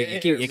 Yeah. Keep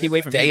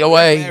away from me. Stay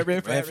away.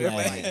 Red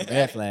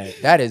flag.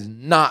 That is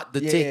not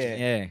the ticket.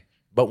 Yeah.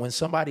 But when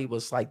somebody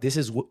was like, this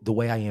is the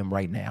way I am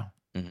right now,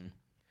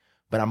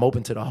 but I'm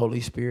open to the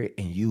Holy Spirit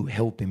and you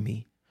helping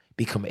me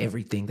become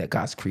everything that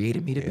God's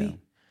created me to be.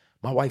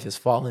 My wife has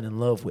fallen in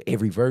love with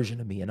every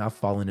version of me, and I've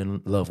fallen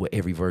in love with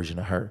every version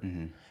of her.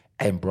 Mm-hmm.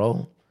 And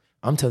bro,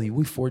 I'm telling you,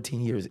 we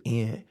 14 years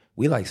in,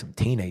 we like some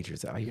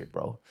teenagers out here,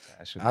 bro.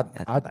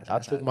 I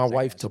took my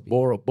wife to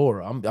Bora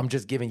Bora. I'm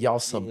just giving y'all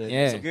some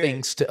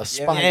things to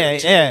aspire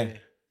to. Yeah.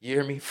 You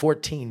hear me?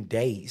 14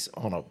 days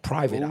on a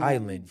private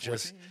island. 14.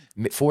 Just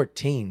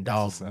 14,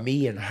 dog.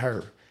 Me and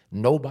her.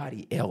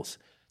 Nobody else.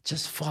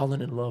 Just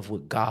falling in love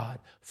with God,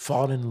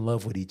 falling in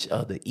love with each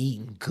other,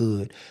 eating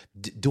good,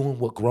 doing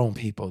what grown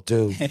people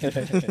do.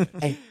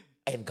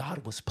 and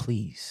God was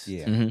pleased.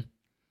 Yeah. Mm-hmm.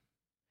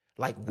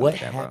 Like what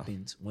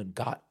happens when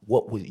God,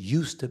 what was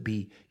used to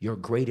be your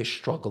greatest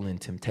struggle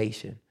and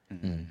temptation,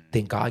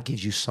 then God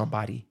gives you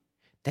somebody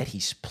that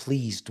he's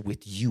pleased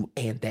with you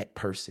and that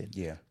person,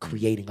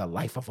 creating a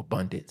life of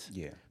abundance.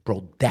 Yeah.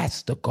 Bro,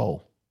 that's the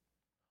goal.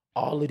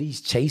 All of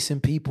these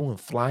chasing people and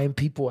flying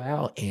people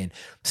out and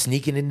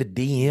sneaking in the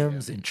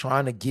DMs and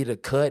trying to get a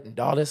cut and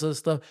all this other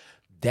stuff,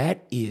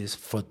 that is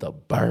for the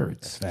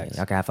birds.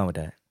 Y'all can have fun with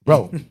that.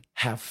 Bro,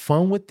 have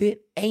fun with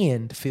it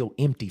and feel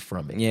empty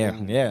from it.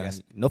 Yeah.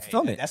 No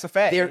fulfillment. That's a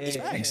fact. There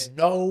is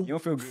no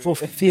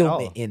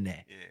fulfillment in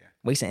that. Yeah.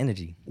 Waste of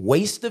energy.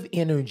 Waste of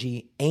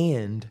energy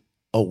and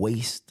a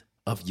waste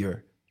of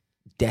your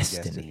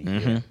destiny.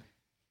 Mm-hmm.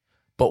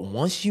 But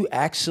once you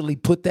actually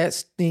put that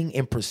thing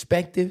in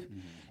perspective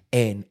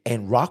and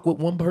rock with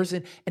one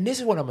person, and this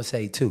is what I'm gonna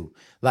say too,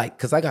 like,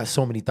 cause I got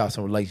so many thoughts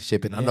on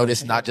relationship, and I know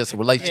this is not just a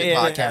relationship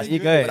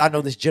podcast, but I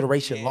know this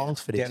generation longs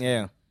for this.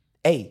 Yeah.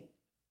 Hey,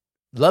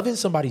 loving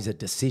somebody's a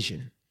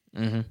decision.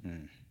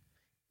 Mm-hmm.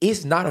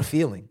 It's not a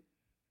feeling.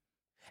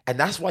 And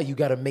that's why you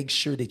got to make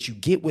sure that you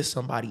get with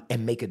somebody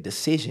and make a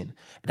decision.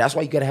 And that's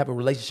why you got to have a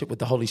relationship with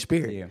the Holy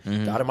Spirit. Yeah.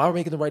 Mm-hmm. God, am I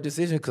making the right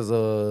decision? Because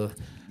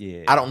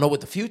I don't know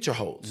what the future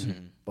holds.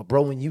 Mm-hmm. But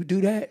bro, when you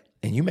do that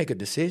and you make a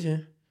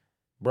decision,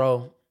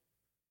 bro,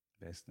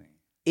 best thing.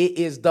 It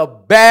is the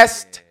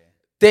best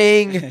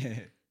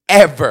thing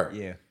ever.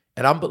 Yeah.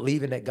 And I'm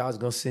believing that God's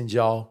going to send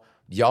y'all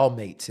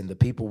mates and the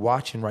people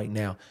watching right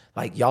now,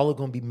 like y'all are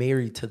going to be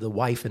married to the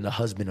wife and the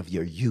husband of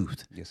your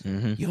youth. Yes.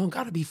 Mm-hmm. You don't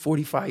got to be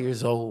 45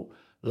 years old.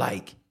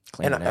 Like,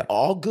 and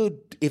all good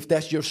if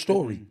that's your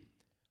story. Mm-hmm.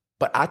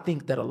 But I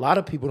think that a lot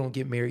of people don't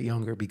get married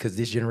younger because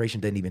this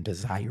generation doesn't even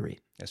desire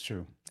it. That's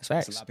true. That's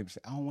facts. A lot of people say,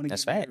 I don't want to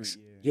get married. Facts.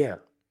 Yeah.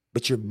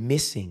 But you're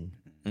missing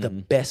the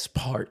best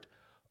part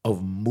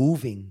of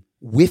moving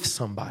with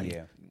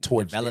somebody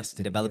towards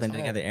developing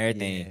together,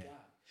 everything. Yeah.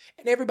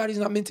 And everybody's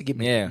not meant to get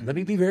married. Yeah. Let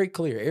me be very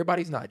clear.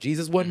 Everybody's not.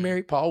 Jesus wasn't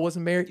married. Paul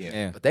wasn't married.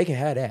 Yeah. But they can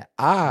have that.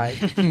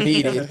 I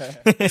needed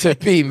to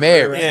be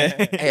married.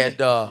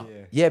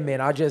 And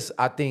man,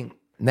 I think,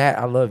 Nat,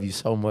 I love you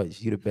so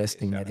much. You're the best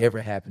thing that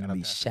ever happened to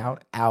me.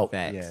 Shout out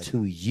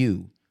to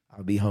you.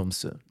 I'll be home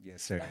soon.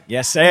 Yes, sir.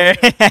 Yes, sir.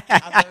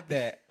 I love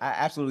that. I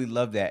absolutely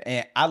love that.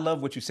 And I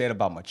love what you said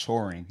about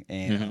maturing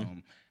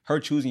and her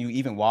choosing you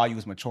even while you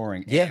was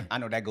maturing. And Yeah. I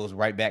know that goes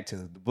right back to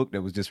the book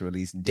that was just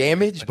released.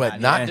 Damaged, but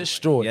not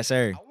destroyed. Yes,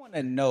 sir. I want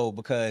to know,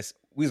 because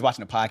we was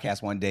watching a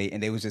podcast one day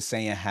and they was just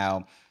saying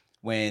how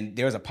when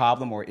there's a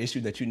problem or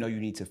issue that you know you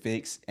need to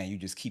fix and you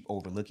just keep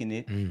overlooking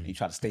it and you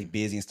try to stay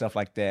busy and stuff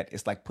like that,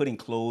 it's like putting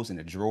clothes in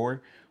a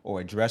drawer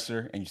or a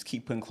dresser and you just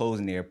keep putting clothes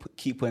in there,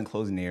 keep putting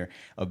clothes in there.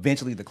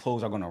 Eventually the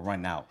clothes are going to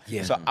run out.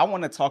 Yeah. So I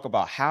want to talk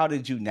about how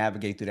did you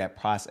navigate through that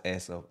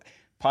process of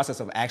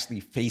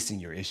actually facing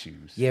your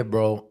issues? Yeah,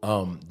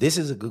 bro. This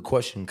is a good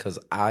question because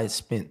I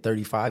spent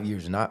 35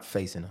 years not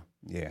facing them.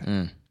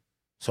 Yeah.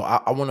 So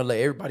I want to let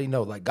everybody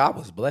know, like, God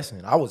was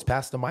blessing. I was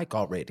past the mic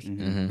already.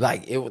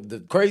 Like, it was the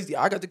crazy.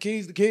 I got the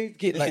keys,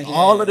 like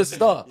all of the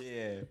stuff.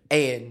 Yeah.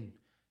 And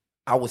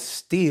I was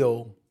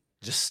still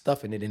just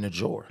stuffing it in a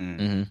drawer.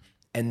 And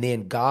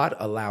then God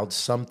allowed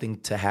something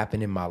to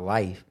happen in my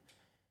life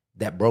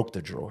that broke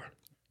the drawer.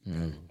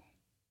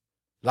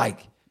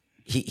 Like,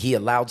 he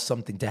allowed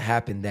something to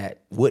happen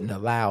that wouldn't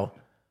allow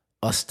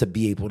us to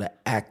be able to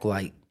act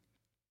like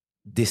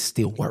this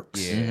still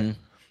works. Yeah.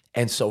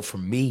 And so for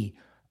me,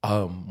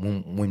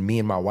 when me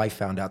and my wife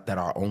found out that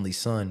our only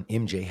son,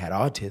 MJ, had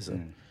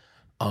autism,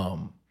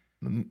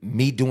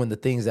 me doing the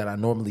things that I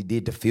normally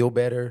did to feel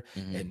better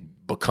and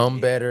become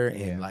better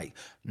and like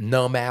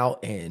numb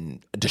out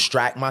and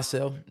distract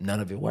myself, none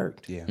of it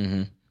worked. Yeah.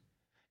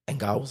 And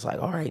God was like,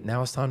 all right,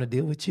 now it's time to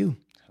deal with you.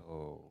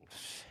 Oh.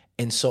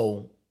 And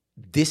so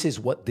this is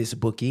what this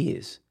book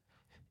is.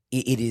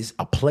 It is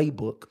a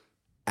playbook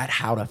at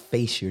how to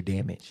face your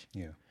damage.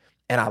 Yeah.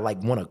 And I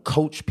like want to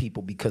coach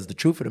people because the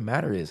truth of the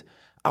matter is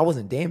I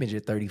wasn't damaged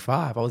at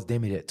 35. I was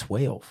damaged at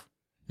 12.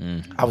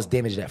 I was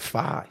damaged at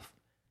 5.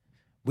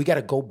 We got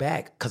to go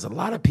back because a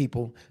lot of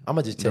people, I'm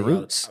going to just tell you.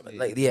 Roots. I'm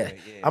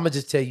going to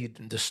just tell you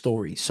the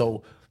story.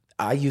 So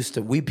I used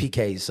to, we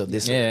PKs, so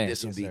this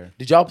will be. sir.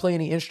 Did y'all play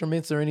any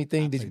instruments or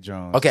anything? Did you?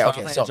 drums. Okay, Start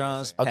okay. playing So,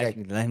 drums.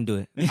 okay. Let him do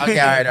it. Okay,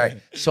 all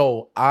right.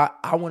 So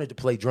I wanted to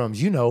play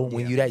drums. You know,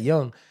 when you're that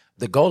young,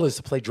 the goal is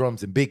to play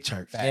drums in big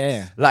church.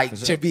 Yeah. Like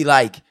to be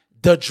like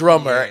the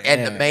drummer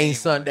at the main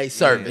Sunday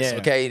service. Yeah.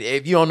 Okay.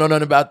 If you don't know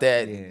nothing about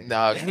that,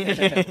 no.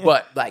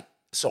 But like,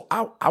 so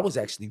I was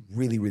actually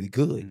really, really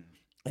good.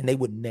 And they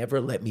would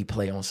never let me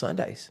play on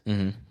Sundays.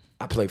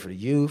 I played for the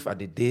youth. I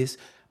did this.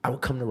 I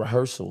would come to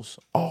rehearsals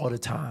all the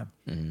time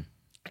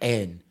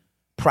and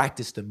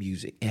practice the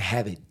music and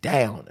have it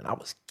down. And I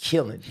was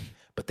killing,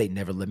 but they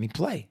never let me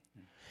play.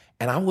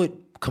 And I would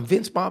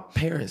convince my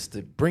parents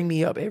to bring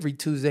me up every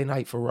Tuesday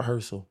night for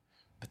rehearsal,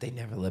 but they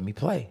never let me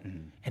play.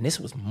 And this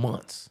was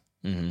months,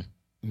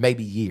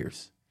 maybe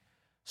years.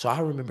 So I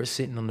remember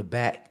sitting on the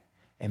back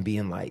and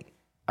being like,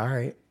 all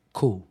right,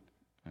 cool.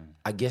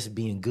 I guess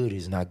being good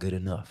is not good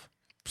enough.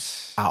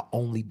 I'll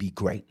only be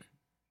great.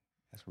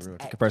 That's real.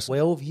 At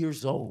 12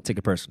 years old, Take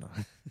it personal.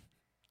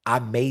 I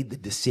made the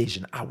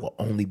decision I will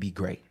only be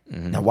great.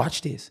 Now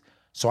watch this.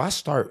 So I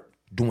start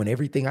doing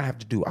everything I have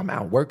to do. I'm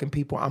out working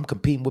people. I'm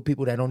competing with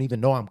people that don't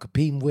even know I'm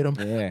competing with them.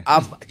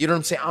 Yeah. You know what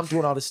I'm saying? I'm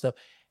doing all this stuff.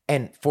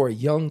 And for a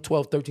young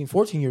 12, 13,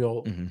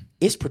 14-year-old,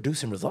 it's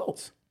producing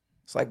results.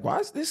 It's like, why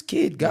is this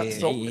kid got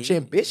so much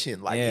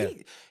ambition?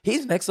 Like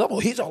he's next level.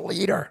 He's a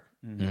leader.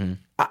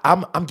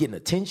 I'm getting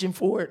attention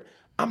for it.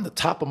 I'm the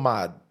top of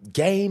my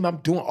game. I'm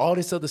doing all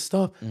this other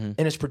stuff. And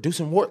it's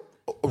producing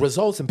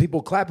results and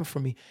people clapping for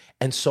me.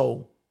 And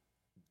so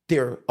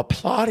they're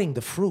applauding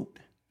the fruit,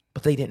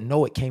 but they didn't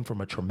know it came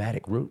from a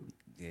traumatic root.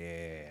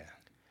 Yeah.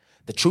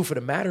 The truth of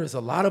the matter is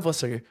a lot of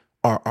us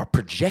are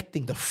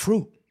projecting the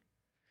fruit.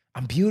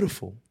 I'm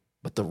beautiful,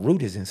 but the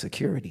root is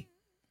insecurity.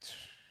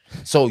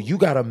 So you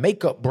got a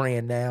makeup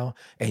brand now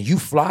and you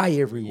fly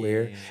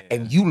everywhere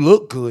and you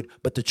look good,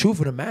 but the truth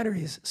of the matter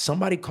is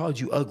somebody called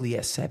you ugly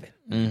at 7.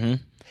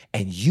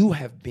 And you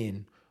have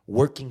been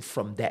working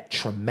from that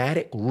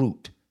traumatic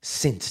root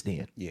since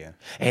then. Yeah.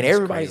 And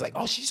everybody's like,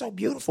 oh, she's so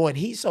beautiful and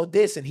he's so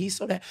this and he's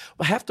so that.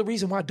 Well, half the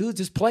reason why dudes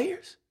is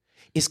players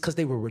is because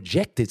they were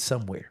rejected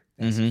somewhere.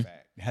 That's a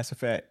fact. That's a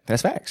fact.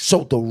 That's facts.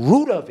 So the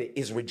root of it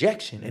is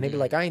rejection. And they be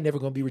like, I ain't never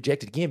going to be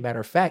rejected again. Matter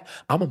of fact,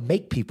 I'm going to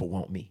make people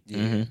want me.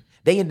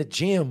 They in the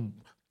gym,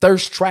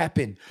 thirst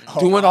trapping,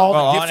 doing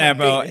all the different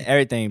things.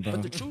 Everything, bro.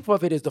 But the truth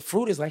of it is the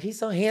fruit is like, he's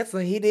so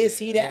handsome, he this,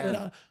 he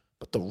that.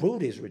 But the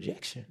root is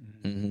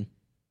rejection.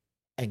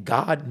 And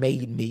God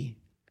made me,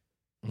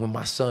 when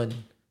my son,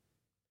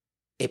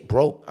 it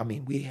broke. I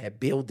mean, we had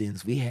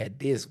buildings, we had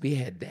this, we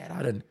had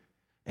that.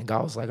 And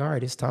God was like, all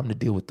right, it's time to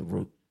deal with the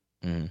root.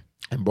 And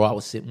bro, I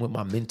was sitting with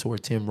my mentor,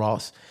 Tim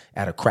Ross,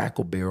 at a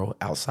Crackle Barrel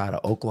outside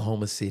of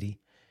Oklahoma City.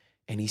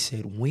 And he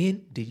said,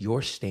 when did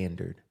your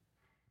standard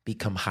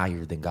become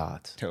higher than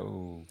God's?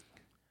 Oh.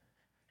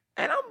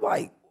 And I'm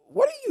like,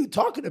 what are you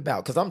talking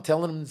about? Because I'm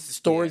telling him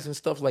stories and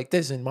stuff like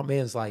this. And my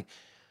man's like,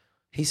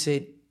 he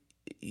said,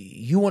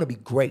 you want to be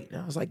great.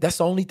 And I was like, that's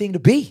the only thing to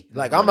be.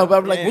 Like, I'm like,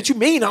 what you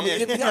mean?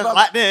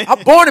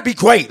 I'm born to be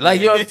great. Like,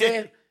 you know what I'm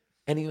saying?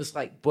 And he was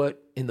like,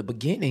 but in the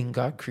beginning,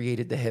 God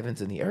created the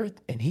heavens and the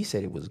earth, and he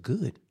said it was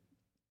good.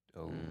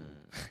 Oh.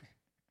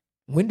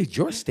 When did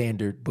your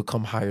standard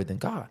become higher than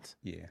God's?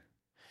 Yeah.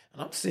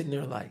 And I'm sitting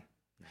there like,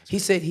 he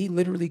said he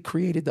literally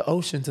created the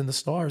oceans and the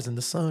stars and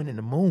the sun and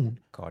the moon.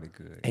 Called it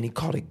good. And he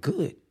called it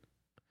good.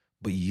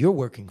 But you're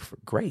working for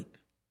great.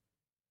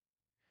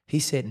 He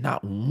said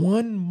not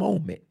one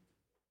moment,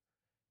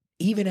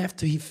 even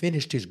after he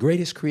finished his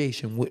greatest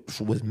creation, which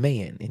was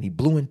man, and he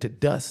blew into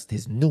dust,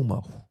 his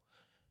pneuma,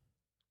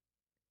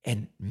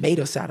 and made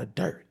us out of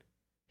dirt.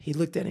 He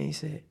looked at it and he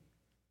said,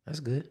 that's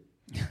good.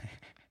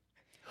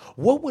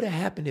 What would have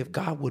happened if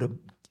God would have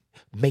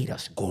made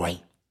us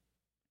great?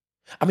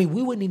 I mean,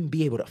 we wouldn't even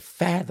be able to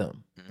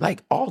fathom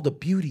like all the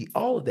beauty,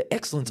 all of the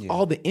excellence,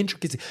 all the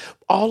intricacy.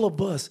 All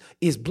of us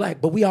is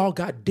black, but we all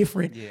got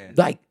different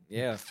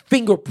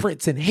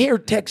fingerprints and hair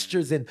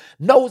textures and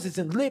noses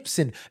and lips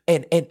and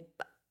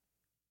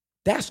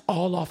that's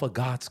all off of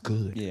God's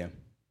good. Yeah.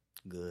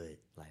 Good.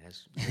 Like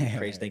that's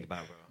crazy to think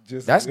about, bro.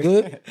 That's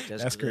good.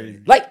 That's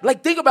crazy.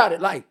 Like think about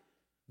it. Like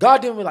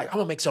God didn't be like, I'm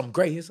gonna make something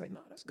great. He's like, no,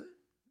 that's good.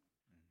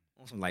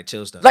 Some like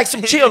chill stuff. Like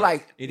some chill,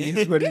 like it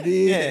is what it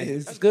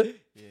is. That's good.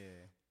 Yeah.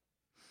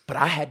 But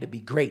I had to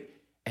be great.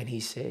 And he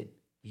said,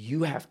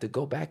 you have to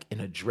go back and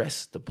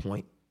address the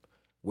point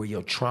where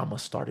your trauma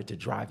started to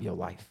drive your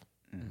life.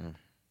 Mm-hmm.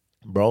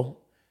 Bro.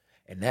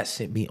 And that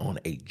sent me on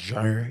a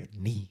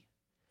journey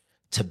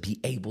to be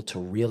able to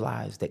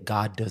realize that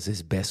God does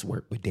his best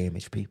work with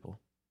damaged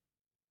people.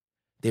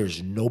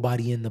 There's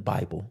nobody in the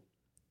Bible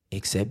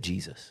except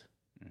Jesus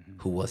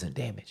who wasn't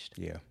damaged.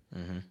 Yeah.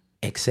 Mm-hmm.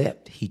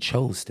 Except he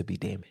chose to be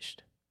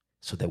damaged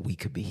so that we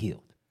could be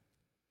healed.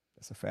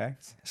 That's a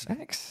fact. That's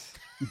facts.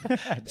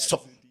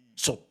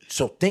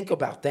 So think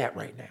about that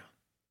right now.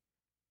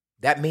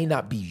 That may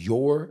not be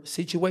your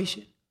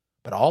situation,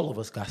 but all of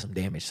us got some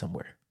damage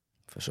somewhere.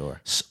 For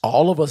sure.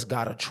 All of us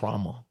got a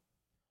trauma.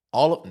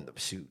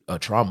 A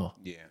trauma.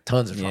 Yeah.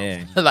 Tons of trauma.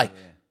 Yeah.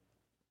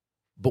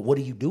 But what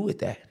do you do with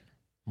that?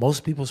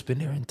 Most people spend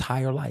their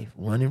entire life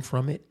running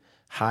from it,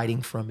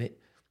 hiding from it,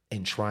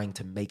 and trying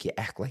to make it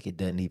act like it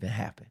doesn't even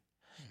happen.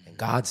 And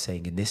God's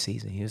saying in this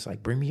season, he was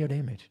like, bring me your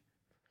damage.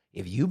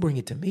 If you bring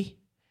it to me,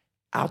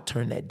 I'll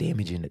turn that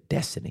damage into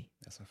destiny.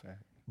 That's a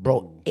fact.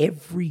 Bro,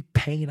 every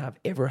pain I've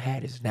ever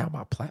had is now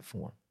my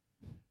platform.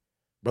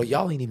 Bro,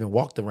 y'all ain't even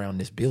walked around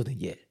this building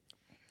yet.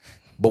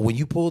 But when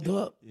you pulled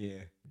up,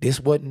 this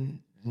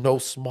wasn't no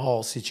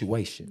small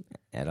situation.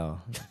 At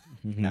all.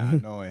 Nah,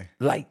 no way.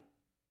 Like,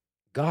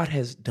 God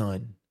has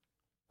done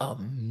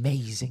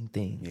amazing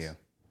things. Yeah.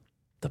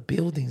 The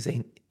buildings,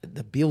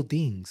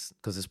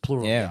 because it's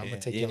plural. Yeah. I'm gonna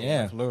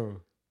take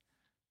plural.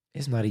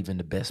 It's not even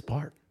the best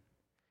part.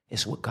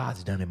 It's what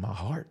God's done in my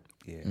heart.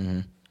 Yeah. Mm-hmm.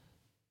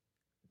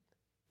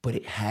 But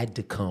it had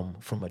to come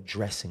from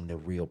addressing the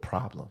real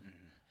problem.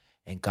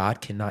 And God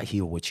cannot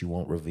heal what you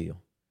won't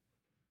reveal.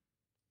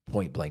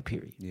 Point blank,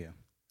 period. Yeah.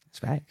 It's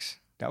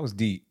facts. That was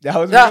deep. That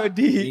was real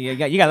deep. You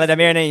got to let that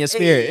marinate in your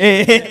spirit.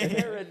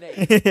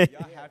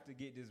 Y'all have to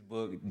get this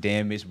book,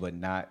 Damaged But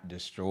Not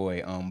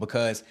Destroyed,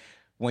 because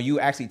when you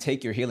actually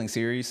take your healing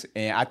serious,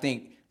 and I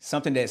think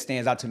something that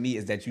stands out to me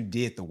is that you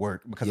did the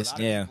work, because a lot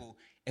of people,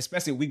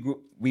 especially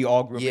we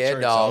all grew up in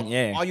church, dog.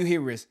 So all you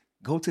hear is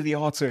go to the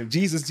altar,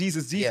 Jesus,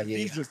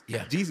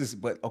 Jesus.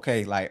 But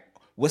okay, like,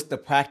 what's the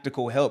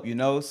practical help, you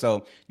know?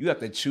 So you have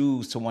to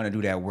choose to want to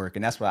do that work,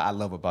 and that's what I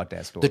love about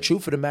that story. The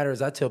truth of the matter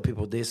is, I tell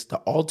people this, the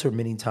altar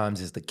many times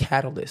is the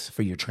catalyst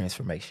for your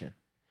transformation,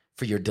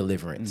 for your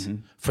deliverance,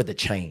 for the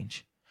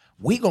change.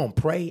 We gonna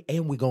pray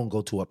and we gonna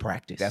go to a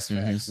practice. That's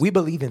right. We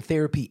believe in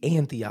therapy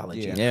and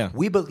theology. Yeah.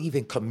 We believe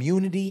in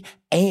community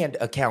and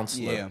a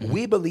counselor. Yeah.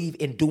 We believe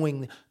in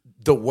doing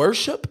the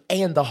worship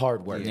and the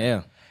hard work.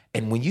 Yeah.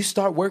 And when you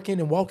start working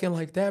and walking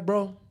like that,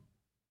 bro,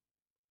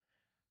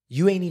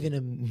 you ain't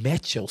even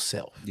met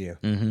yourself. Yeah.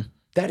 Mm-hmm.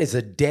 That is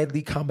a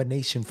deadly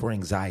combination for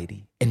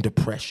anxiety and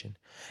depression.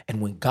 And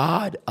when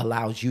God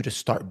allows you to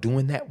start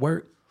doing that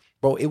work,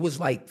 bro, it was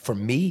like, for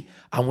me,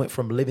 I went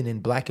from living in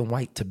black and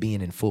white to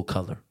being in full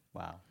color.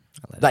 Wow.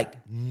 Like,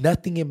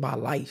 nothing in my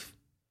life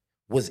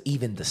was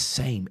even the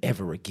same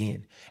ever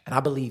again. And I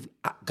believe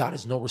God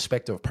is no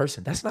respecter of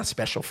person. That's not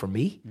special for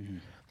me. Mm-hmm.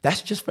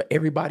 That's just for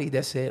everybody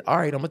that said, all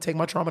right, I'm going to take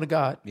my trauma to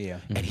God.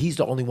 Yeah. And he's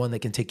the only one that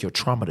can take your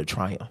trauma to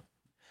triumph.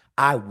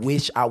 I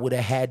wish I would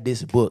have had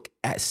this book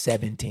at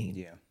 17.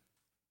 Yeah.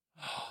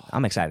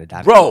 I'm excited.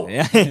 Bro,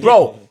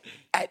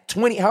 at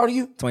 20, how old are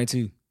you?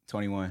 22.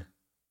 21.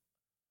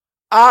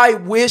 I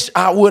wish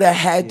I would have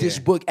had this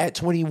book at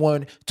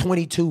 21,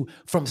 22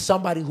 from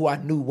somebody who I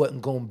knew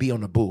wasn't going to be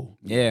on the bull.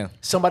 Yeah.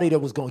 Somebody that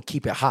was going to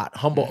keep it hot,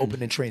 humble,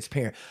 open, and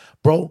transparent.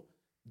 Bro,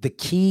 the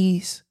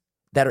keys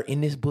that are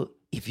in this book,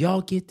 if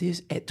y'all get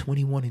this at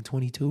 21 and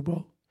 22,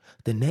 bro,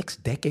 the next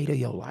decade of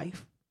your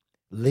life,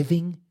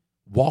 living,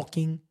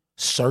 walking,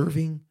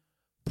 serving,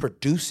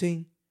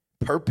 producing,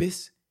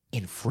 purpose,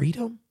 in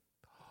freedom,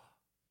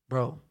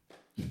 bro.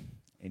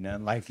 Ain't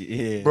nothing like it.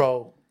 Yeah.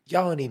 Bro,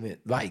 y'all don't even,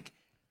 like,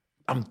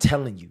 I'm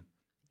telling you,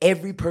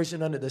 every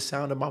person under the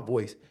sound of my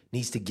voice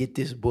needs to get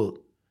this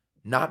book,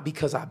 not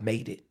because I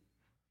made it,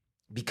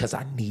 because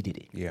I needed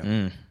it.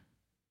 Yeah.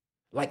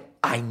 Like,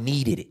 I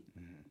needed it.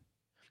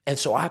 And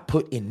so I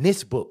put in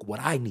this book what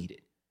I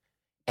needed.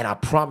 And I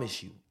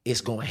promise you,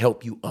 it's going to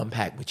help you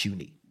unpack what you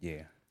need.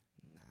 Yeah.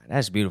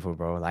 That's beautiful,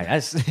 bro. Like,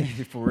 that's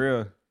For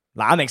real.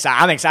 like, I'm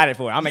excited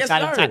for it. I'm Yes,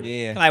 excited. sir.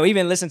 Yeah. Like, we've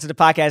been listening to the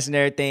podcast and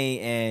everything,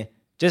 and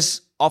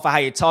just off of how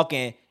you're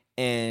talking,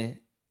 and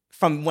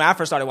from when I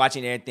first started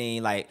watching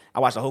everything, like, I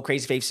watched the whole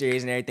Crazy Faith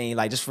series and everything,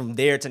 like, just from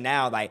there to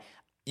now, like,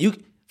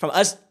 from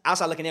us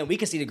outside looking in, we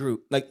can see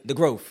the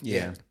growth.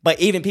 Yeah. But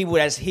even people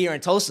that's here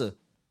in Tulsa,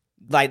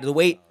 like, the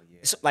way,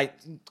 like,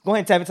 go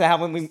ahead and tell how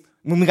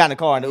when we got in the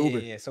car in the Uber.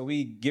 Yeah. So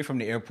we get from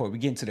the airport, we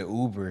get into the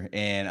Uber,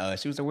 and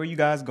she was like, "Where are you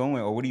guys going?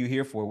 Or what are you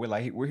here for?" We're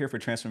like, "We're here for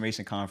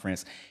Transformation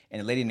Conference."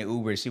 And the lady in the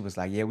Uber, she was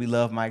like, "Yeah, we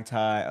love Mike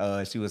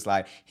Todd." She was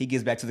like, "He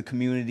gives back to the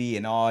community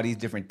and all these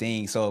different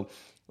things." So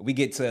we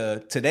get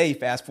to today,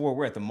 fast forward,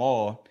 we're at the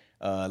mall.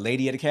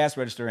 Lady at the cash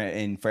register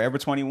and Forever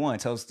 21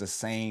 tells us the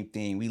same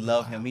thing. We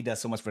love him. He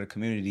does so much for the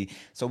community.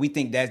 So we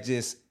think that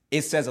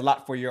it says a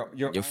lot for your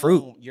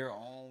fruit. your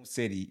own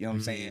city. You know what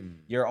I'm saying?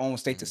 Your own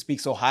state to speak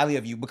so highly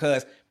of you,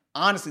 because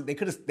honestly, they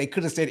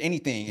could have said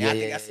anything. And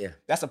I think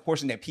that's a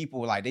portion that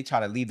people, like, they try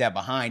to leave that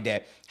behind.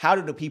 That how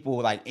do the people,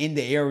 like, in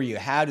the area,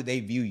 how do they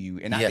view you?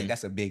 And I think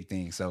that's a big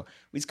thing. So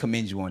we just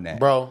commend you on that.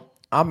 Bro,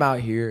 I'm out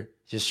here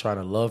just trying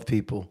to love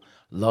people,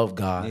 love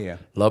God,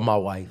 love my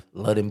wife,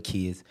 love them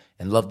kids,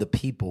 and love the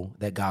people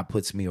that God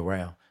puts me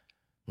around.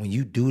 When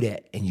you do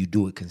that and you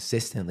do it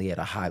consistently at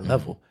a high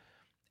level,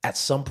 at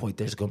some point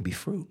there's going to be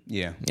fruit.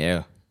 Yeah.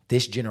 Yeah.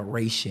 This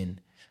generation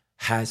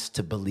has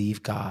to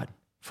believe God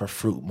for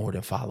fruit more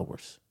than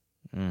followers.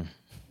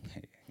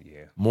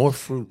 Yeah. More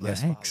fruit,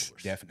 less followers.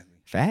 Definitely.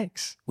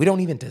 Facts. We don't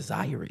even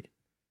desire it.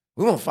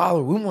 We want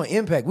followers. We want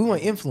impact. We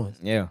want influence.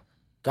 Yeah.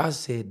 God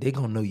said they're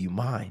going to know you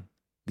mine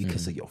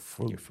because of your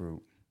fruit. Your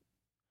fruit.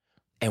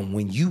 And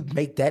when you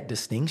make that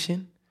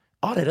distinction,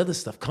 all that other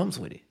stuff comes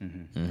with it.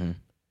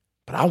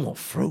 But I want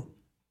fruit.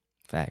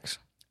 Facts.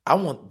 I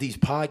want these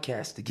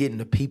podcasts to get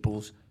into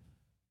people's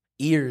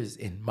ears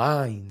and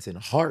minds and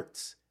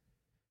hearts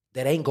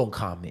that ain't going to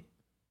comment.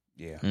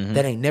 Yeah.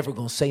 That ain't never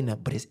going to say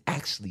nothing, but it's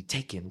actually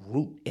taking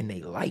root in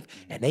their life.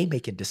 And they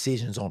making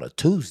decisions on a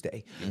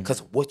Tuesday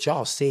because of what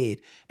y'all said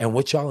and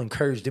what y'all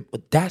encouraged them.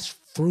 But that's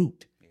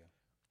fruit.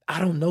 I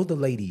don't know the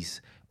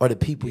ladies or the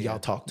people y'all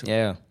talk to.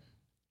 Yeah.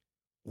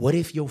 What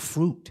if your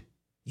fruit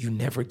you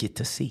never get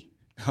to see?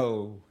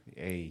 Oh,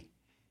 hey.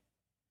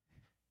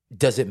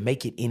 Does it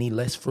make it any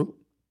less fruit?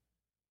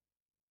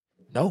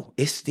 No,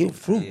 it's still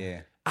fruit.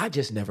 Yeah. I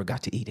just never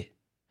got to eat it.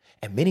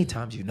 And many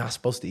times you're not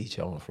supposed to eat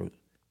your own fruit.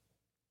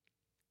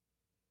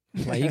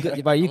 Like, you good?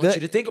 I want you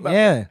to think about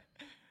yeah. that.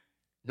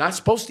 Not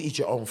supposed to eat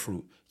your own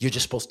fruit. You're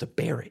just supposed to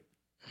bear it.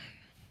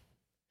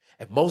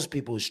 And most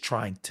people is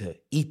trying to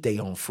eat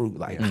their own fruit.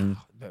 Like,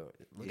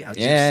 look how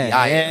juicy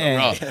I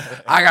am, bro.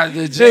 I got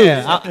the juice.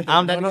 Yeah,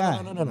 I'm that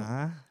guy.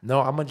 No.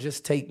 No, I'm going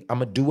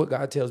to do what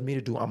God tells me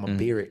to do. I'm going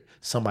to bear it.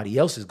 Somebody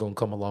else is going to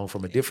come along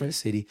from a different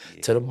city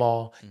to the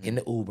mall in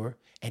the Uber,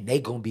 and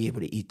they going to be able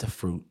to eat the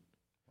fruit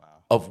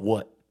of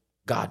what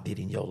God did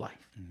in your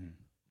life.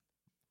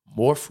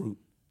 More fruit,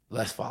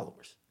 less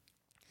followers.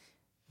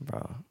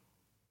 Bro.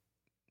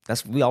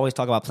 We always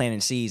talk about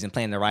planting seeds and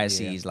planting the right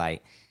seeds.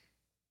 Like,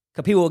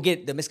 because people will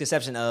get the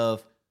misconception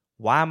of,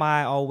 why am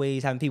I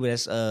always having people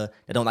that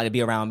don't like to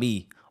be around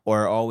me,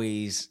 or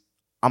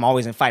I'm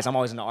always in fights, I'm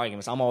always in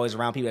arguments, I'm always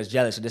around people that's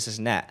jealous, or this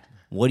and that.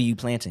 What are you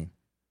planting?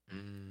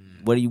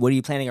 What are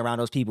you planting around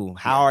those people?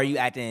 How are you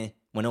acting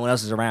when no one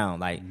else is around?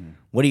 Like,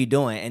 what are you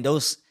doing? And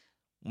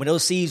when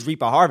those seeds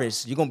reap a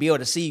harvest, you're gonna be able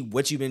to see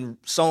what you've been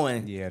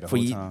sowing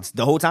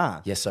the whole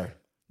time. Yes, sir.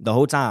 The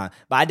whole time.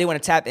 But I did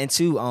want to tap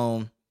into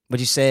what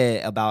you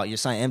said about your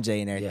son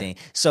MJ and everything.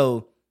 Yeah.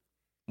 So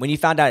when you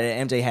found out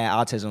that MJ had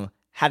autism,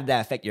 how did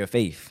that affect your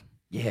faith?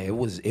 Yeah, it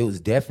was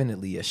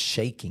definitely a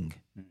shaking.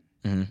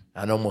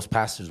 I know most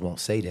pastors won't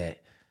say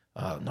that.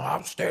 No,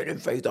 I'm staying in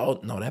faith.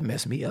 No, that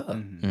messed me up.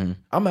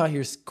 I'm out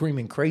here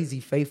screaming crazy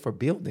faith for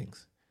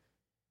buildings,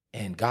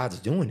 and God's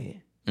doing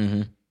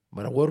it.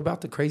 But what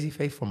about the crazy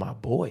faith for my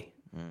boy?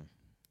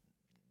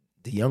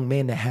 The young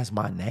man that has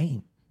my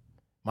name,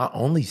 my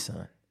only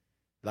son.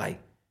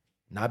 Like,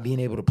 not being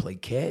able to play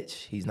catch.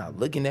 He's not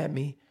looking at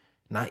me,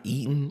 not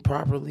eating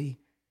properly.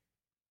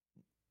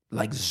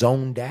 Like,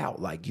 zoned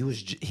out. Like, he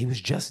was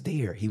just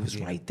there. He was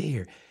right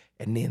there.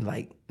 And then,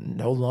 like,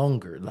 no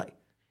longer. Like,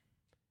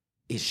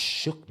 it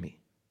shook me.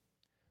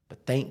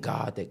 But thank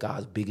God that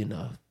God's big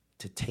enough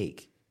to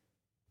take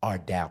our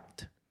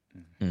doubt.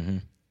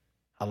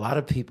 A lot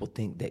of people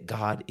think that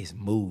God is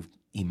moved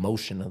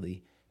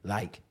emotionally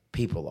like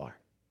people are.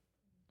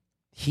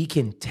 He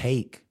can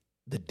take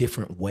the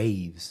different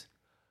waves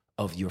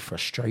of your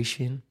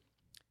frustration,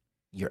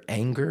 your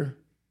anger,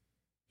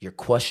 your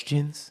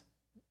questions.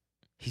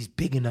 He's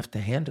big enough to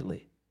handle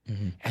it.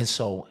 And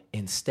so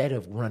instead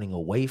of running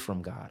away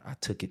from God, I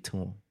took it to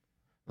him.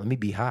 Let me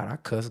be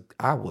hot.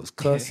 I was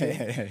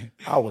cussing.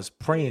 I was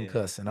praying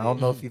cussing. I don't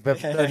know if you've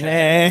ever done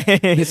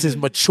that. This is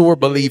mature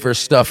believer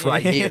stuff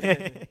right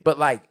here. But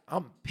like,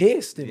 I'm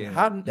pissed. And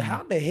how in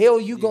the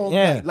hell you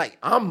gonna like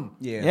I'm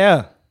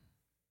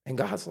And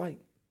God's like,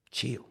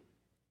 chill.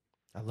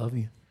 I love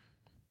you.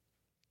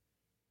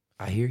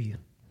 I hear you.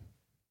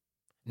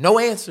 No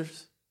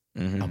answers.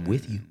 I'm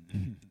with you.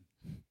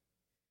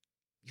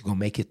 You're gonna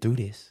make it through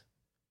this.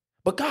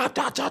 But God,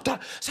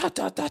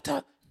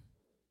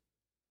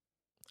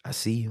 I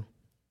see you.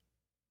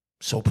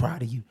 So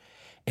proud of you.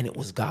 And it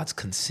was God's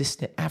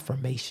consistent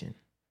affirmation,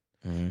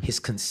 his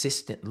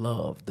consistent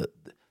love, the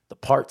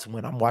parts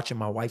when I'm watching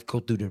my wife go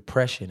through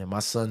depression and my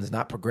son's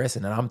not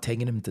progressing and I'm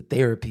taking him to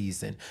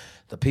therapies and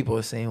the people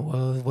are saying,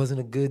 well, it wasn't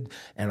a good,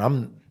 and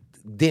I'm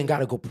then got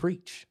to go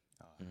preach.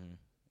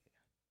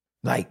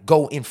 Like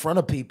go in front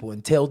of people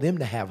and tell them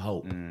to have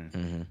hope.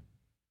 And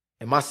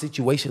my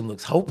situation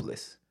looks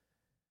hopeless.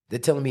 They're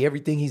telling me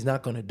everything he's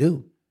not going to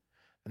do.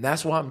 And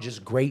that's why I'm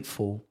just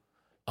grateful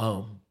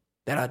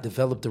that I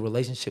developed a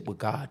relationship with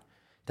God,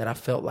 that I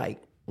felt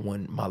like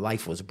when my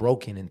life was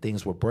broken and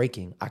things were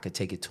breaking, I could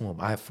take it to him.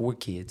 I have 4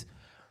 kids.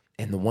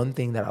 And the one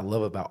thing that I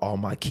love about all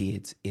my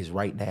kids is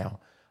right now,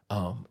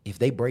 if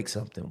they break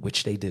something,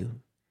 which they do,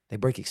 they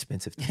break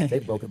expensive things. They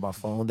broke my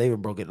phone. They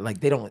even broke it. Like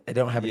they don't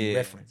have any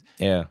reference.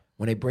 Yeah.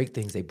 When they break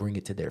things, they bring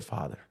it to their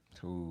father.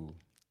 Ooh.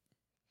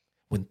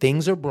 When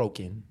things are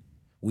broken,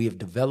 we have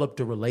developed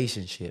a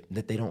relationship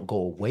that they don't go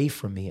away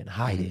from me and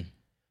hide it.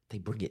 They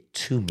bring it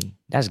to me.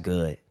 That's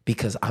good.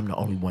 Because I'm the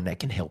only one that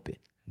can help it.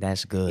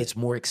 That's good. It's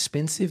more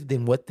expensive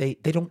than what they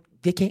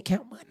can't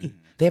count money.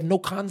 They have no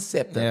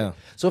concept of it.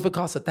 So if it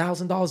costs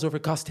 $1,000 or if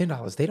it costs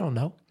 $10, they don't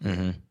know.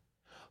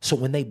 So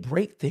when they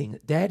break things,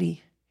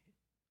 Daddy,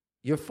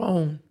 your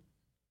phone.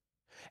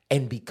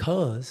 And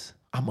because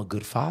I'm a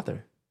good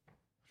father,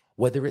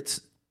 whether it's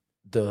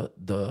the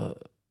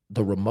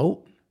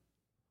remote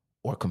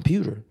or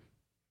computer,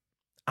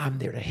 I'm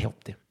there to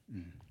help them.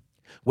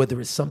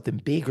 Whether it's something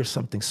big or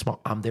something small,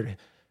 I'm there.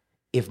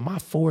 If my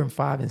 4 and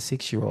 5 and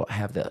 6-year-old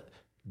have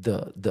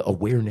the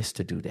awareness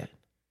to do that,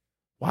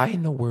 why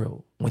in the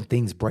world, when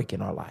things break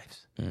in our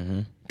lives,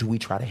 do we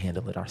try to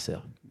handle it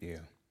ourselves? Yeah,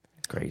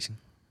 crazy.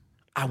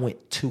 I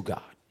went to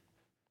God,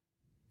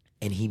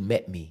 and he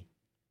met me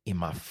in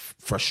my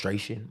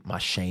frustration, my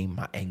shame,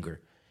 my anger,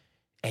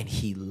 and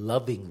he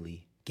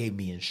lovingly gave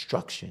me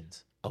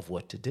instructions of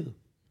what to do.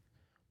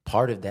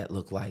 Part of that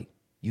looked like,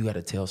 you got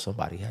to tell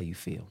somebody how you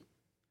feel.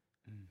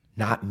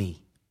 Not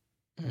me.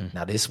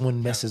 Now, this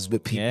one messes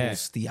with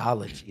people's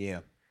theology. Yeah.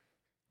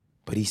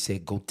 But he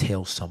said, go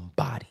tell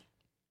somebody.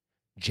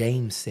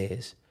 James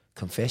says,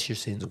 confess your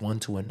sins one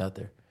to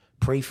another,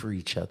 pray for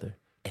each other,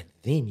 and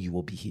then you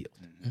will be healed.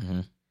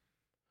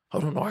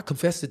 Hold on, no, I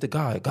confessed it to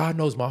God. God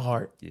knows my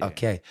heart. Yeah.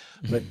 Okay.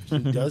 But he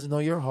does know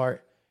your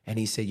heart. And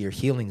he said, your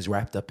healing's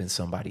wrapped up in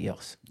somebody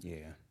else.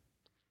 Yeah.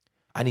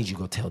 I need you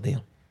to go tell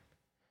them.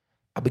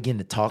 I began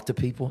to talk to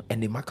people,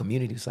 and then my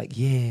community was like,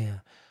 yeah,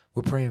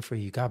 we're praying for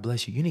you. God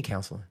bless you. You need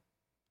counseling.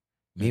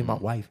 Me and my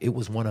wife, it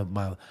was one of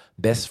my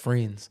best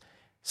friends,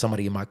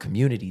 somebody in my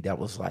community that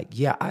was like,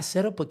 yeah, I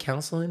set up a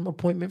counseling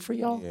appointment for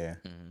y'all. Yeah.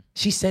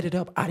 She set it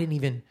up. We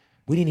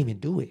didn't even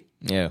do it.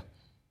 Yeah.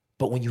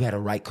 But when you had a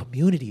right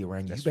community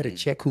around you, you better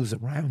check who's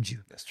around you.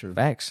 That's true.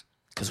 Facts.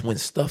 Because when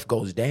stuff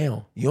goes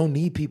down, you don't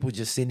need people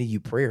just sending you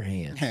prayer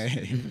hands.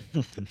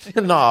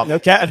 No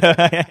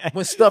cat.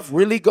 When stuff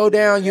really go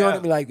down, you know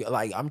what I mean?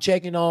 Like I'm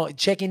checking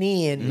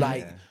in.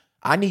 Like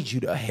I need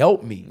you to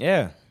help me.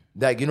 Yeah.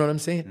 Like, you know what I'm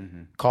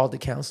saying? Called the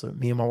counselor.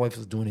 Me and my wife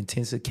was doing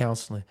intensive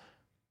counseling.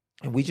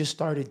 And we just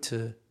started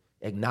to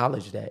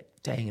acknowledge that,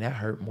 dang, that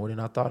hurt more than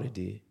I thought it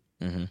did.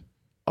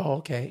 Oh,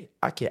 okay.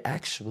 I can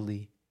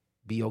actually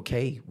be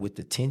okay with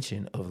the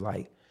tension of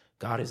like,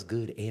 God is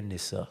good and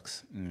this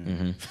sucks.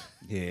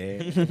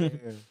 Yeah.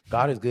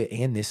 God is good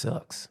and this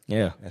sucks.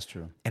 Yeah. That's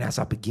true. And as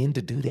I began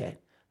to do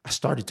that, I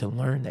started to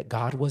learn that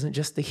God wasn't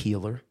just a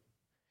healer.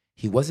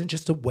 He wasn't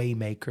just a way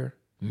maker,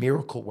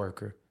 miracle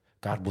worker.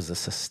 God was a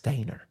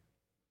sustainer.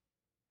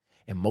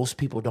 And most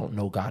people don't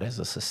know God as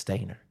a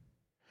sustainer.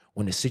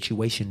 When the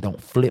situation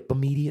don't flip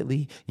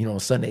immediately, you know, on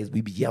Sundays we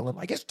be yelling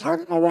like, it's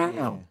turning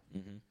around.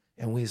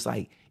 And we was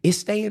like, it's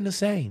staying the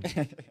same.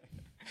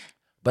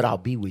 But I'll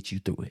be with you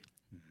through it.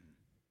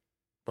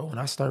 Bro, when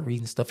I start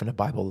reading stuff in the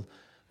Bible,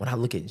 when I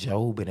look at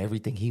Job and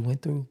everything he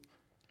went through,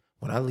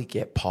 when I look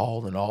at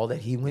Paul and all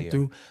that he went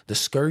through, the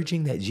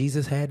scourging that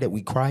Jesus had that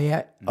we cry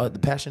at, the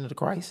Passion of the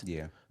Christ,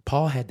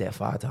 Paul had that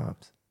 5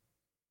 times.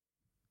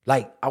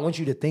 Like, I want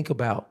you to think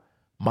about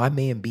my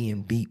man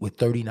being beat with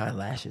 39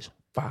 lashes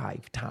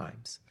 5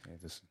 times.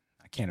 Yeah,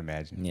 I can't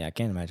imagine. Yeah, I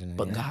can't imagine.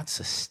 But God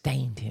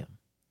sustained him.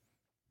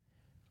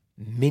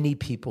 Many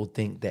people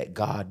think that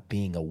God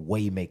being a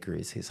waymaker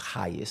is his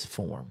highest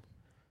form.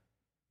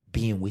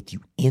 Being with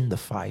you in the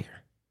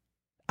fire,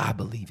 I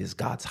believe, is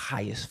God's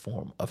highest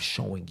form of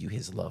showing you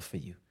his love for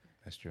you.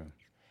 That's true.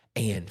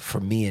 And for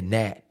me and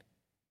Nat,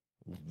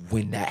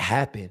 when that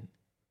happened,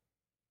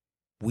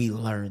 we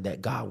learned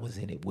that God was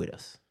in it with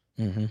us.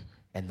 Mm-hmm.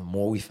 And the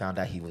more we found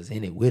out he was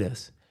in it with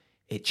us,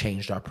 it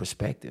changed our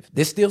perspective.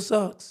 This still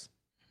sucks.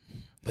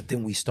 But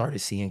then we started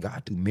seeing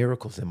God do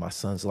miracles in my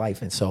son's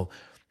life. And so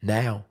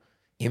now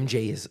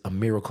MJ is a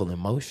miracle in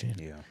motion.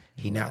 Yeah.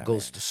 He now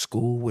goes to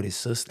school with his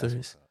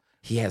sisters.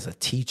 He has a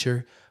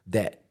teacher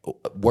that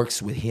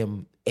works with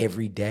him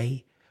every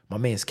day. My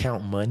man's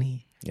counting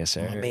money. Yes,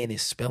 sir. My man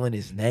is spelling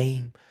his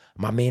name.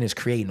 My man is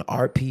creating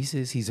art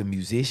pieces. He's a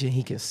musician.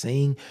 He can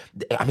sing.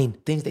 I mean,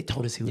 things they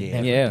told us he would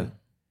never do.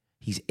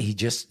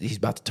 He's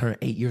about to turn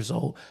 8 years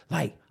old.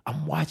 Like,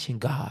 I'm watching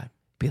God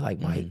be like,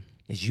 Mike,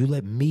 as you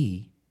let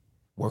me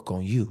work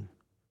on you,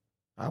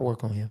 I'll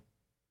work on him.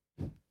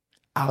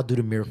 I'll do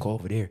the miracle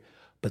over there.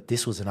 But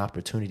this was an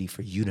opportunity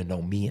for you to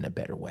know me in a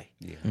better way.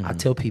 Yeah. I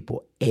tell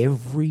people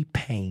every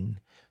pain,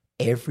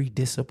 every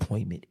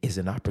disappointment is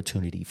an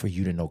opportunity for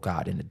you to know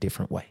God in a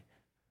different way.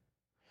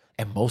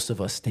 And most of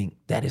us think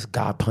that is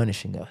God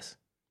punishing us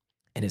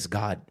and it's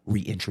God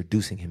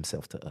reintroducing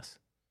himself to us.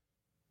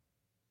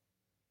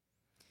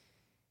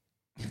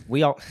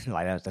 We all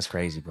like that's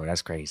crazy, bro.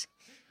 That's crazy.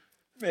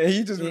 Man,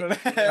 he just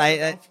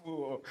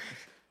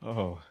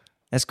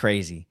that's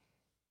crazy.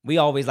 We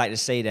always like to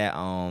say that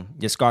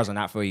your scars are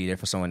not for you, they're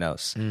for someone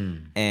else.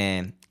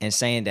 And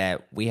saying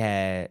that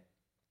it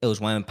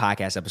was one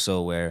podcast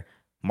episode where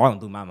Marlon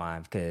blew my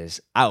mind because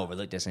I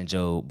overlooked this in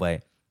Job,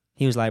 but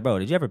he was like, bro,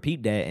 did you ever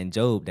peep that in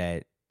Job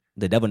that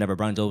the devil never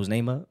brought Job's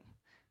name up?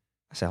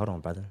 I said, hold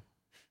on, brother.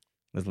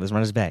 Let's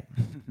run this back.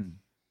 I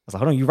was like,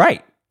 hold on, you're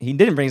right. He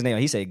didn't bring his name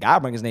up. He said God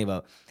bring his name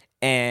up.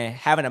 And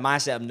having a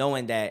mindset of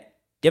knowing that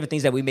different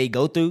things that we may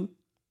go through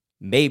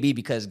may be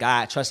because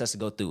God trusts us to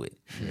go through it.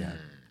 Yeah.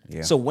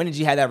 Yeah. So when did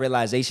you have that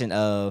realization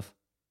of,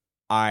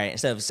 all right,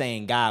 instead of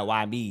saying, God,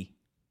 why me?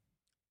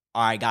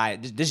 All right,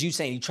 God, this you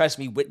saying you trust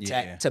me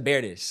to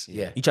bear this.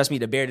 Yeah. You trust me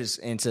to bear this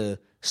and to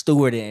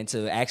steward it and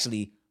to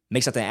actually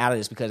make something out of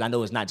this because I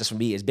know it's not just for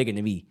me, it's bigger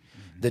than me.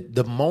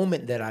 The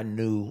moment that I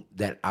knew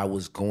that I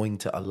was going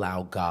to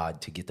allow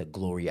God to get the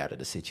glory out of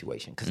the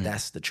situation, because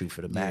that's the truth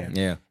of the matter.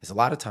 Yeah. It's a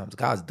lot of times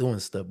God's doing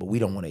stuff, but we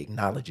don't want to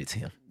acknowledge it's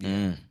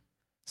him.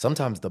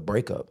 Sometimes the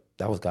breakup,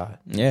 that was God.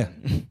 Yeah.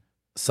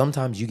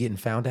 Sometimes you getting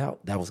found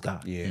out, that was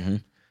God. Yeah.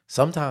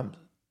 Sometimes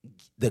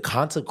the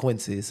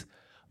consequences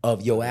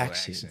of your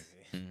actions,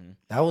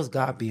 that was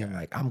God being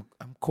like, I'm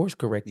course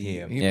correcting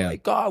you. You're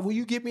like, God, will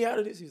you get me out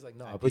of this? He's like,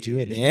 no, I'll put you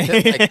in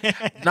it.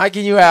 Like, not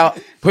getting you out,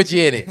 put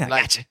you in it. Like,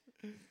 Gotcha.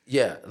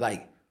 Yeah,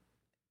 like,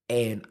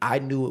 and I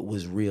knew it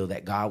was real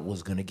that God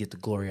was going to get the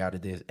glory out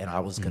of this and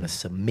I was going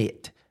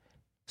to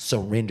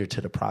surrender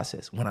to the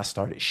process when I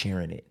started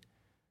sharing it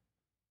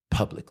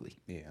publicly.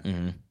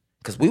 Yeah.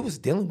 Because we was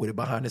dealing with it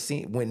behind the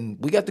scene. When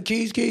we got the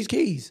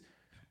keys.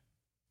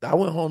 I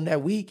went home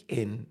that week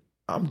and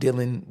I'm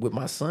dealing with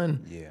my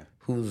son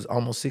who's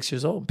almost 6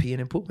 years old, peeing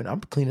and pooping. I'm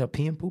cleaning up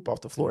pee and poop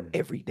off the floor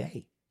every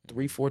day,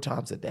 3-4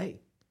 times a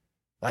day.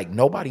 Like,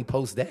 nobody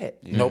posts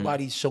that.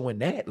 Nobody's showing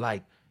that.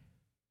 Like,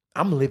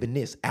 I'm living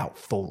this out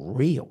for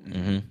real.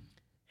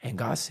 And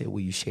God said, will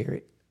you share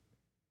it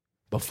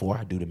before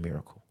I do the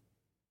miracle?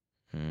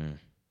 God,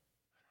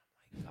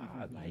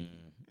 like,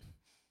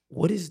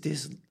 what is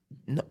this?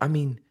 No, I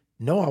mean,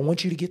 no, I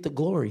want you to get the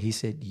glory. He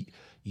said,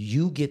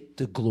 you get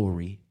the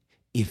glory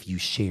if you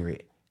share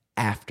it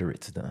after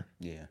it's done.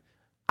 Yeah.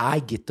 I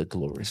get the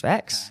glory.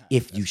 Facts.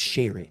 If you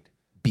share it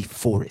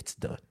before it's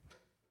done.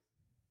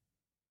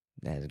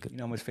 That is good. You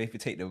know how much faith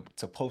it take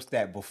to post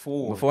that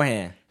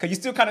Beforehand. Because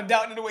you're still kind of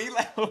doubting the way you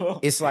like.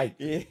 It's like,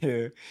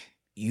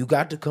 you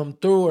got to come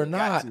through or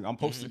not. I'm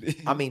posting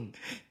it. I mean,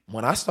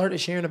 when I started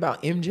sharing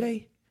about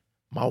MJ,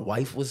 my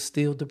wife was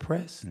still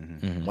depressed.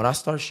 When I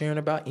started sharing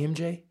about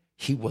MJ,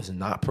 he was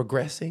not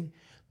progressing.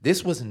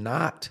 This was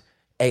not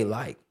a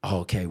like, oh,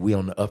 okay, we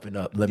on the up and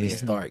up. Let me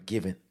start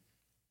giving.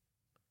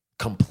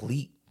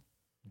 Complete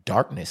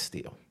darkness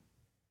still.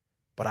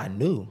 But I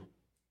knew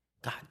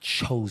God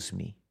chose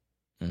me.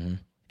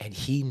 And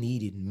he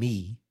needed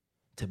me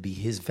to be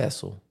his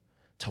vessel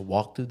to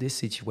walk through this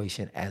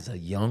situation as a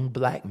young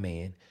black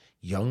man,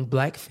 young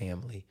black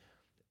family,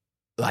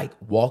 like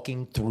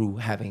walking through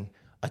having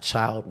a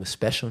child with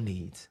special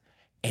needs.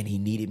 And he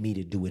needed me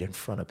to do it in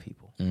front of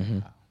people.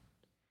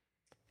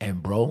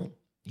 And bro,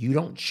 you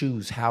don't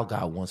choose how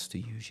God wants to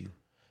use you,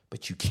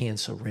 but you can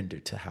surrender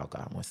to how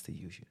God wants to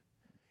use you.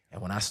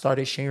 And when I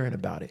started sharing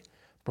about it,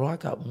 bro, I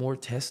got more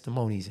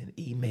testimonies and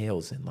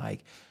emails and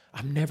like,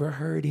 I've never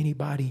heard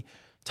anybody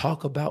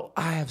talk about,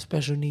 I have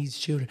special needs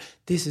children.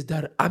 This is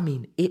that. I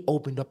mean, it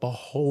opened up a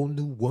whole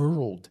new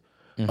world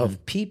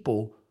of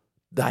people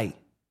like,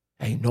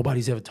 hey,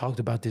 nobody's ever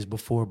talked about this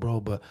before, bro,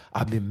 but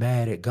I've been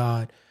mad at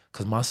God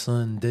because my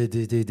son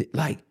did.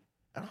 Like,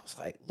 and I was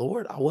like,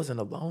 Lord, I wasn't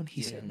alone.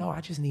 He said, no,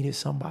 I just needed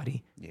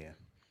somebody.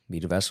 Be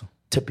the vessel.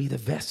 To be the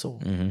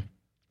vessel.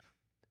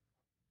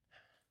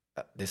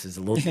 This is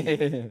a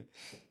little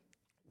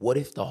What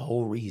if the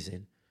whole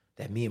reason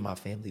that me and my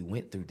family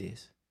went through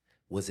this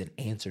was an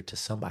answer to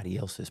somebody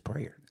else's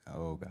prayer?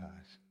 Oh, gosh.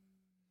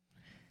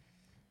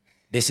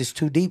 This is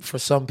too deep for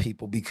some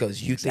people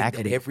because you think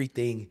that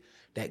everything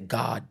that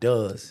God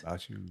does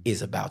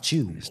is about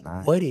you.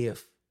 What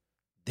if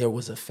there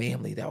was a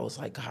family that was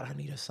like, God, I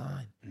need a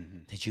sign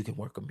that you can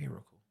work a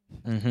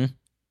miracle.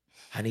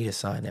 I need a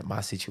sign that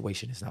my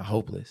situation is not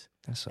hopeless.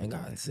 And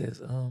God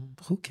says,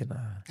 who can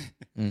I?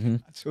 I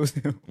chose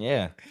him.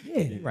 Yeah.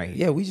 Right.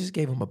 Yeah, we just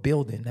gave him a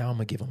building. Now I'm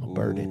going to give him a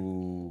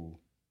burden.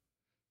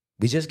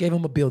 We just gave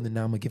him a building.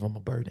 Now I'm going to give him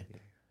a burden.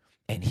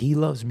 And he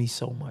loves me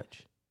so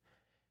much.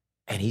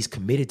 And he's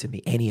committed to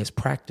me. And he has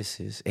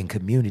practices and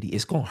community.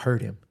 It's going to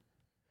hurt him,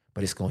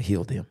 but it's going to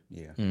heal them.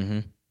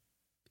 Yeah.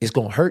 It's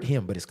going to hurt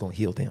him, but it's going to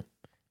heal them.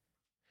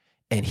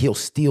 And he'll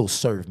still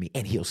serve me.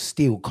 And he'll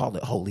still call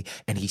it holy.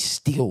 And he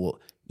still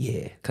will.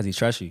 Yeah. Because he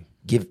trusts you.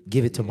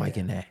 Give it to Mike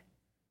and Nat.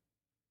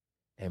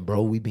 And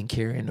bro, we've been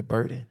carrying the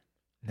burden.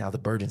 Now the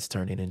burden's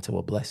turning into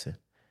a blessing.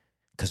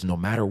 Because no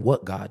matter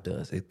what God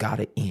does, it got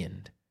to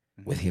end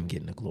with him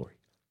getting the glory.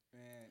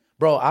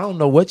 Bro, I don't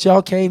know what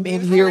y'all came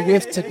in here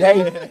with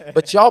today,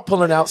 but y'all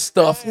pulling out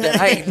stuff that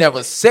I ain't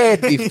never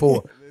said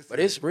before. But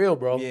it's real,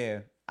 bro. Yeah.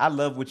 I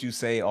love what you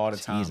say all the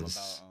time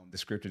about the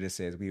scripture that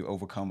says we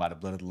overcome by the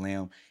blood of the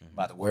Lamb,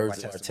 by the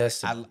words of our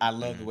testimony. I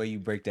love the way you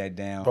break that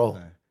down.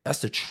 Bro, that's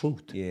the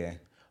truth. Yeah.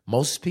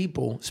 Most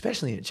people,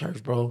 especially in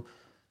church, bro,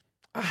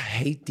 I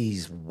hate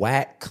these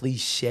whack,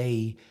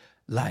 cliche,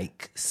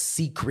 like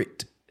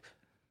secret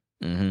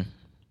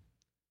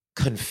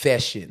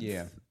confessions.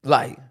 Yeah.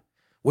 Like,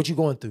 what you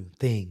going through?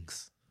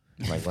 Things.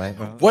 Like what,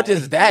 bro? What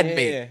does that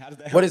mean?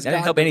 What has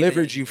God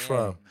delivered you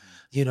from?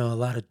 You know, a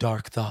lot of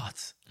dark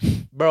thoughts.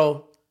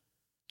 Bro,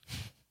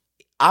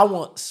 I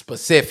want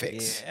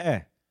specifics.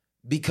 Yeah.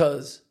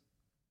 Because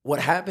what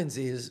happens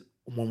is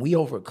when we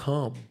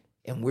overcome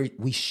and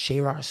we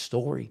share our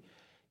story,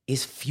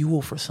 it's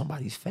fuel for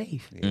somebody's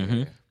faith.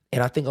 Yeah.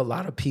 And I think a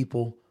lot of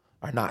people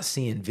are not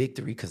seeing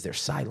victory because they're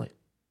silent.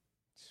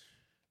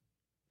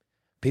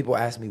 People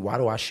ask me, why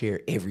do I share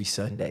every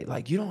Sunday?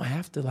 Like, you don't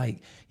have to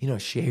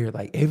share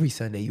like every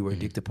Sunday you were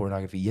addicted to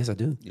pornography. Yes, I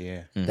do.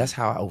 Yeah. That's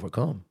how I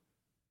overcome.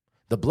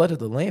 The blood of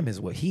the Lamb is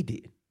what he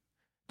did.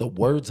 The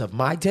words of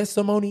my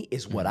testimony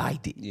is what I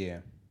did.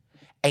 Yeah.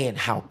 And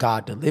how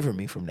God delivered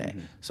me from that.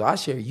 So I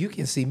share, you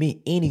can see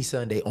me any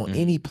Sunday on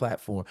any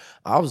platform.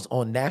 I was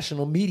on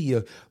national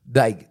media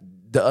like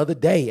the other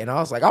day, and I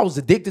was like, I was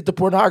addicted to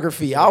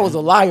pornography. I was a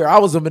liar. I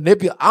was a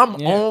manipulator. I'm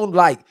on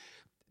like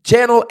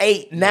Channel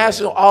 8,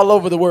 national, all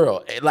over the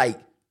world. Like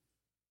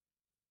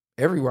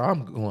everywhere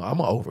I'm going, I'm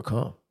going to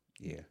overcome.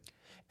 Yeah.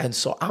 And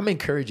so I'm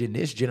encouraging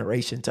this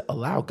generation to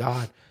allow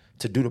God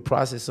to do the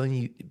process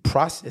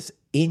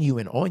in you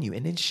and on you,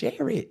 and then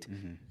share it.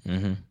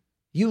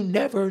 You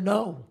never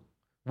know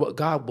what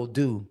God will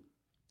do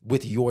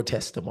with your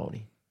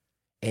testimony.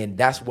 And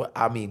that's what,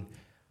 I mean,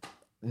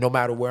 no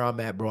matter where I'm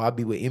at, bro, I'll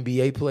be with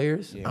NBA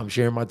players. I'm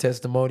sharing my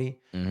testimony.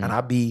 And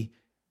I'll be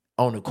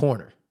on the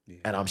corner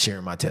and I'm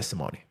sharing my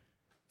testimony.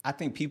 I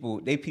think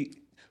people, they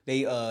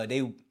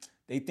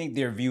think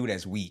they're viewed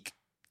as weak.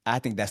 I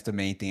think that's the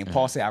main thing.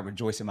 Paul said, I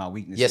rejoice in my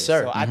weaknesses. Yes,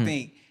 sir. So I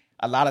think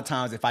a lot of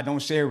times if I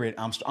don't share it,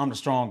 I'm the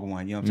stronger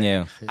one. You know what I'm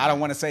saying? I don't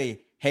want to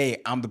say,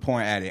 hey, I'm the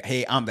porn addict.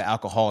 Hey, I'm the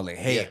alcoholic.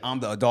 Hey, I'm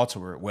the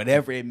adulterer.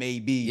 Whatever it may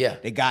be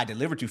that God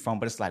delivered you from.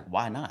 But it's like,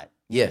 why not?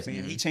 Yeah.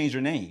 He changed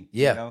your name.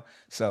 Yeah. You know?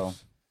 So,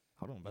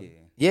 hold on, brother.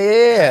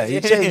 Yeah.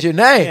 You changed your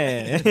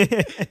name.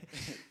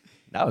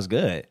 That was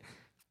good.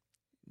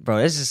 Bro,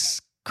 it's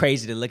just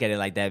crazy to look at it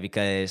like that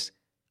because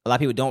a lot of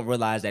people don't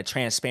realize that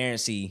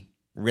transparency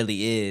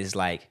really is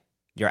like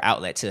your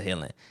outlet to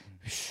healing.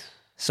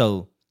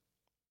 So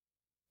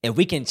if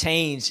we can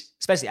change,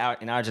 especially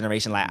in our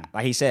generation, like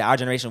he said, our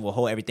generation will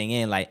hold everything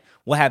in. Like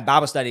we'll have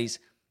Bible studies,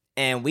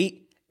 and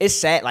it's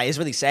sad. Like it's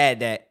really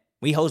sad that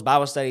we host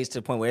Bible studies to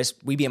the point where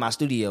we be in my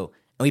studio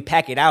and we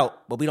pack it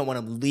out, but we don't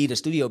want to leave the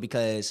studio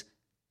because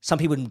some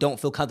people don't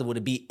feel comfortable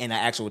to be in an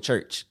actual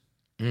church.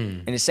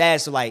 And it's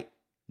sad. So like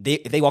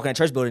if they walk in a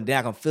church building, they're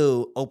not gonna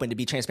feel open to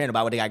be transparent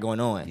about what they got going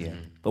on. Yeah.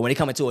 But when they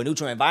come into a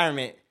neutral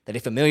environment that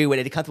they're familiar with,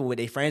 they're comfortable with,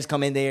 their friends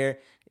come in there,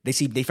 they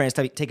see their friends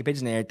taking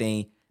pictures and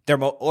everything. They're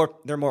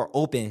more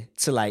open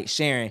to like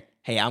sharing,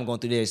 hey, I'm going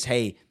through this.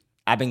 Hey,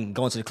 I've been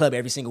going to the club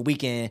every single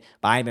weekend,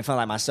 but I ain't been feeling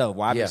like myself.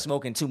 Or I've been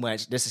smoking too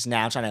much. This is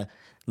now I'm trying to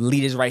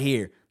lead this right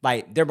here.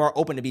 Like they're more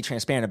open to be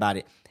transparent about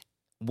it.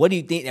 What do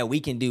you think that we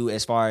can do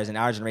as far as in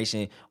our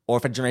generation or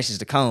for generations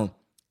to come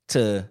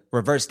to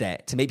reverse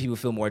that, to make people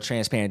feel more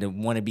transparent, to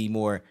want to be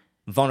more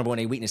vulnerable in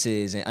their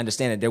weaknesses and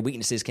understand that their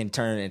weaknesses can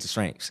turn into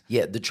strengths?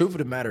 Yeah, the truth of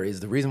the matter is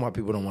the reason why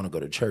people don't want to go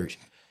to church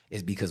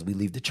is because we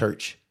leave the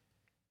church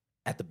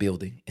at the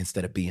building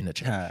instead of being the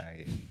church.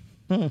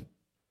 I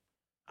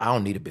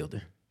don't need a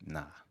building.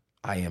 Nah.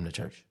 I am the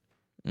church.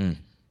 And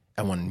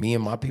when me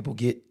and my people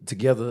get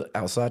together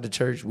outside the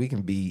church, we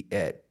can be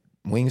at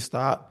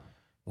Wingstop.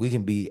 We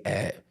can be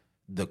at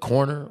the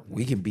corner.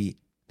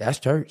 That's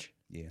church.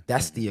 Yeah.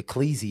 That's the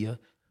ecclesia.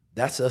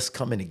 That's us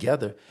coming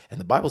together. And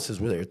the Bible says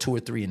where there are 2 or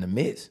 3 in the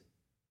midst,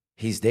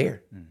 he's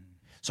there.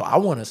 So I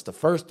want us to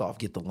first off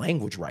get the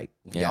language right.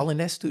 Y'all in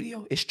that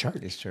studio, it's church.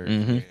 It's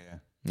church.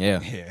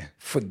 Yeah.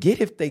 Forget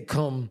if they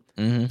come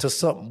to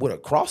something with a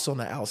cross on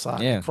the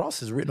outside. The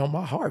cross is written on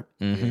my heart.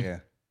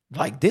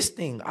 Like this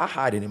thing, I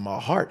hide it in my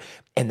heart.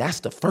 And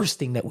that's the first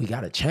thing that we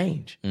got to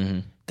change.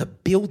 The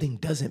building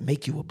doesn't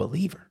make you a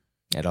believer.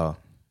 At all.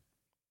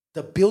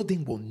 The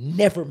building will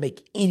never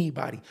make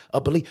anybody a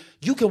believer.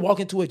 You can walk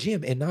into a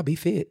gym and not be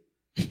fit.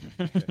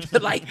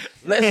 Like,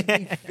 let's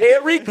be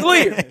very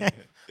clear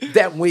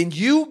that when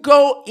you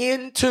go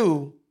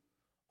into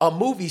a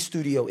movie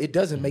studio, it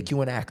doesn't make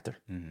you an actor.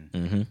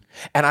 And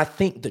I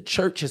think the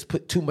church has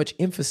put too much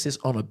emphasis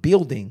on a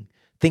building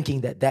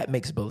thinking that that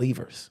makes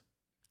believers,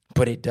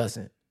 but it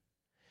doesn't.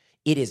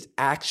 It is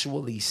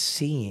actually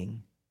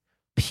seeing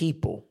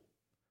people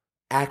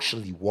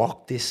actually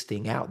walk this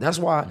thing out. That's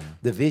why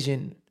the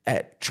vision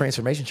at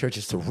Transformation Church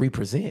is to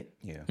represent.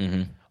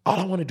 All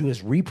I want to do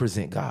is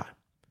represent God.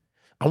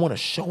 I want to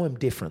show him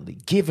differently,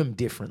 give him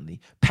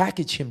differently,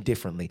 package him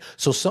differently.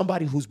 So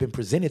somebody who's been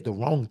presented the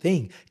wrong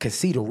thing can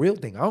see the real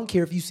thing. I don't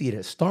care if you see it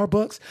at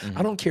Starbucks.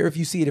 I don't care if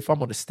you see it if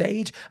I'm on the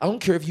stage. I don't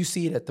care if you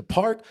see it at the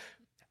park.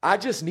 I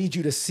just need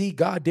you to see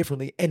God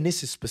differently. And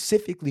this is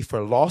specifically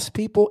for lost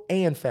people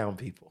and found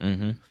people.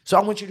 So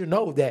I want you to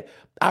know that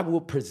I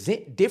will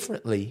present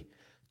differently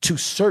to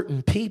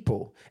certain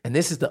people. And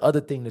this is the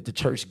other thing that the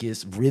church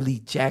gets really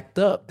jacked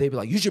up. They be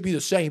like, you should be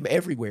the same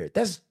everywhere.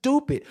 That's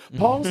stupid.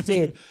 Paul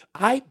said,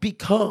 I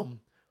become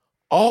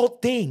all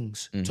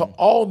things to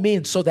all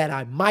men so that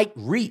I might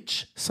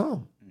reach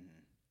some.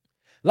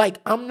 Like,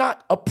 I'm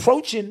not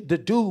approaching the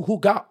dude who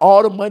got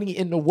all the money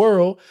in the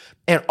world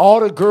and all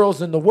the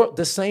girls in the world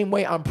the same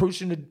way I'm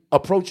approaching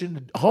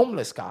the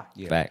homeless guy.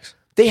 Facts.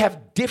 They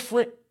have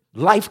different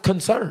life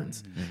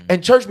concerns.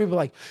 And church people are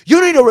like, you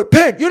need to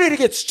repent. You need to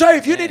get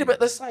saved. You need to be.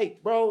 It's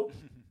like, bro,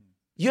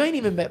 you ain't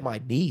even met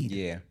my need.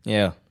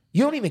 Yeah.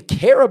 You don't even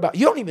care about,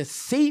 you don't even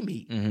see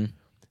me.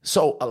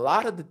 So a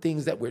lot of the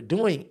things that we're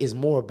doing is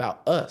more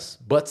about us,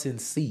 butts in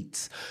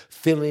seats,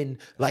 feeling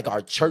like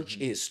our church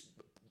is,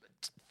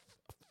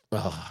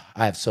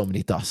 I have so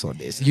many thoughts on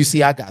this. You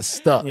see, I got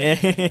stuck.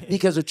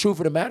 Because the truth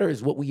of the matter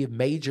is what we have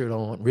majored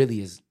on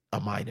really is a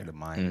minor. The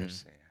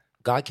minors.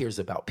 God cares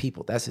about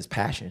people. That's his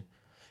passion.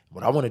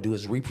 What I want to do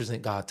is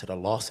represent God to the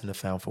lost and the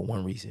found for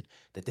one reason,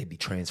 that they be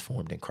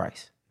transformed in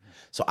Christ.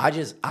 So I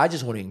just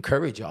want to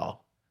encourage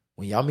y'all,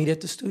 when y'all meet at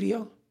the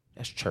studio,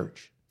 that's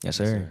church. Yes,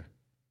 sir.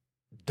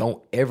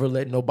 Don't ever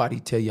let nobody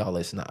tell y'all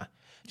it's not.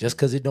 Just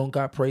because it don't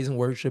got praise and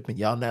worship and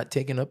y'all not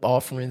taking up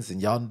offerings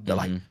and y'all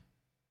like,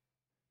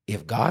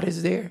 if God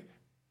is there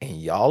and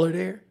y'all are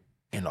there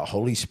and the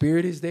Holy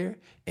Spirit is there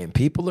and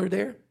people are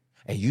there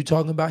and you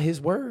talking about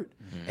his word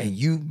and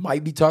you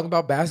might be talking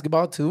about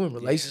basketball too and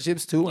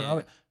relationships too and all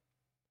that,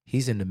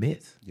 he's in the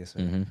midst. Yes,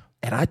 sir.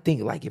 And I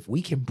think like if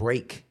we can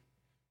break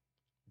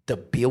the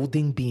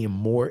building being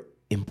more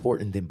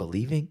important than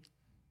believing,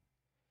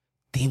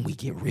 then we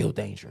get real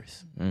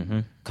dangerous.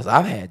 Because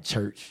I've had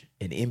church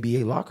in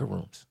NBA locker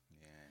rooms.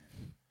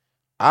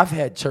 I've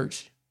had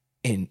church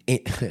in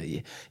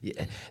they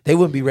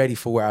wouldn't be ready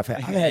for where I've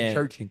had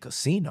church in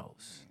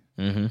casinos.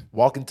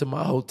 Walk into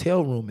my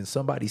hotel room and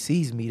somebody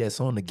sees me that's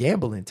on the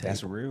gambling table.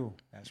 That's real.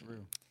 That's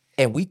real.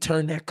 And we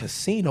turn that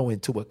casino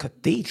into a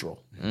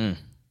cathedral.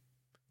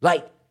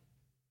 Like,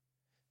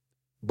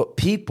 but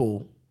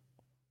people,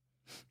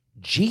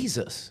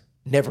 Jesus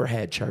never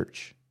had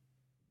church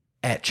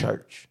at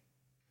church.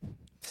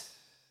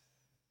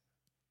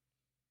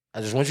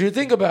 I just want you to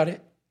think about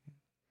it.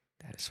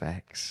 That is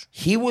facts.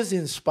 He was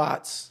in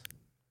spots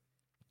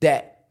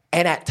that,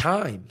 and at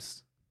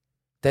times,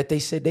 that they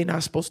said they're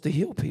not supposed to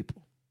heal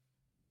people.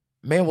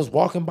 Man was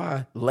walking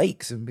by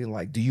lakes and being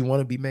like, do you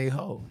want to be made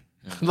whole?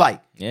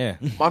 Like,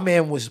 my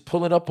man was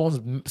pulling up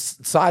on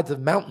sides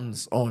of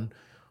mountains on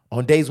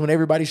days when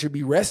everybody should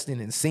be resting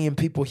and seeing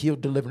people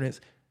healed, deliverance.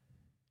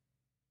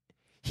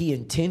 He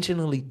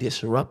intentionally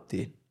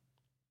disrupted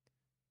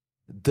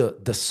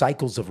the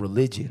cycles of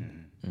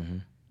religion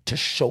to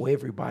show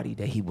everybody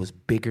that he was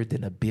bigger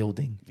than a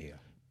building,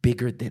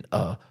 bigger than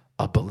a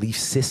belief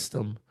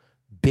system,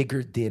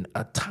 bigger than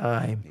a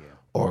time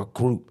or a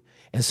group.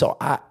 And so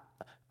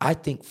I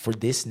think for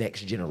this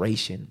next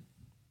generation,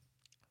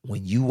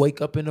 when you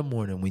wake up in the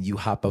morning, when you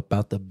hop up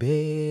out the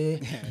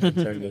bed,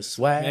 turn your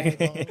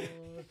swag on,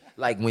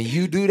 like when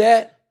you do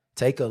that,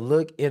 take a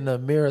look in the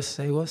mirror,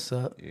 say, what's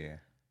up?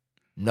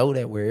 Know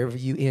that wherever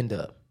you end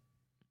up,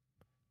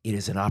 it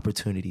is an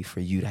opportunity for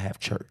you to have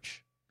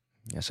church.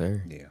 Yes,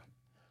 sir.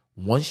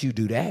 Once you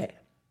do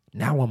that,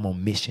 now I'm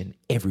on mission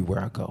everywhere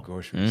I go.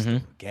 Grocery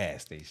store,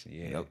 gas station,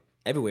 Yep.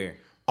 Everywhere.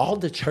 All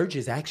the church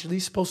is actually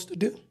supposed to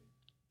do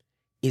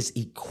is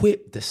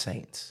equip the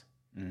saints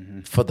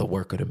for the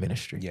work of the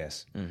ministry.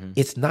 Yes.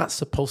 It's not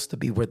supposed to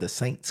be where the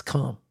saints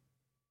come.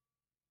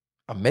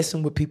 I'm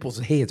messing with people's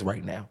heads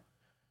right now.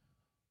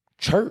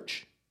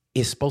 Church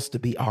is supposed to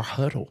be our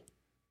huddle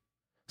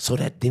so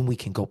that then we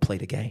can go play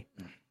the game.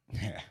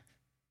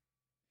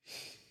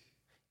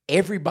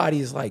 Everybody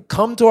is like,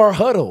 come to our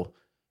huddle.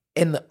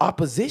 And the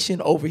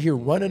opposition over here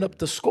running up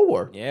the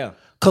score.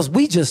 Because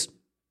we just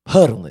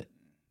huddling.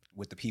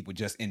 With the people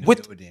just in the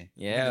building.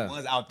 Yeah. The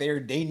ones out there,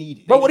 they need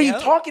it. Bro, what are you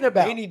talking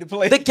about? They need to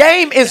play. The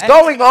game is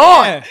going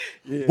on.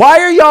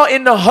 Why are y'all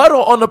in the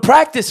huddle on the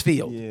practice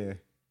field?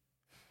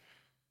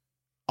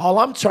 All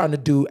I'm trying to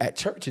do at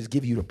church is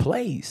give you the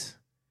plays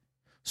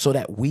so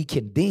that we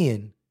can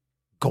then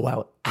go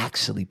out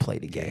actually play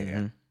the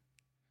game.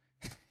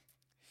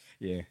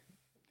 Yeah.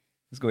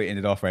 Let's go ahead and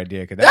end it off right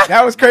there, because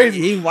that was crazy.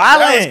 You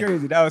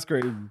wildin'. That was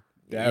crazy.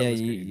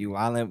 You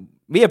wildin'.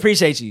 We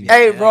appreciate you.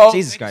 Hey, bro.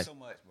 Jesus Christ. Thank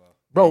you so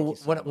much,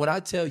 Bro, when I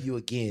tell you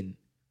again,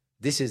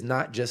 this is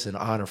not just an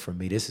honor for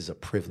me. This is a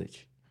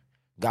privilege.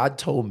 God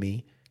told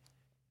me,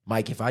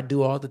 Mike, if I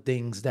do all the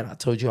things that I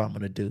told you I'm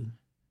going to do,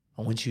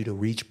 I want you to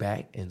reach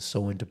back and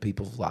sow into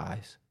people's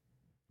lives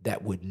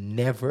that would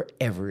never,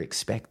 ever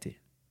expect it.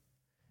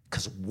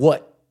 Because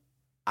what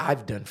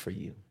I've done for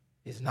you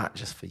is not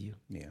just for you.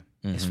 Yeah.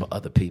 It's for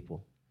other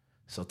people.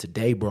 So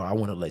today, bro, I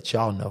want to let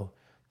y'all know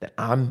that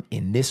I'm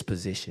in this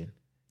position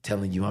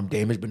telling you I'm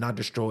damaged but not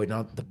destroyed.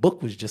 Now, the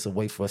book was just a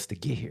way for us to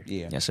get here.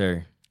 Yeah. Yes,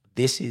 sir.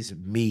 This is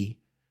me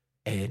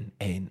and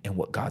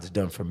what God's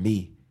done for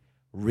me,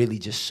 really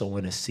just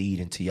sowing a seed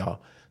into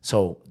y'all.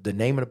 So the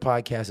name of the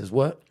podcast is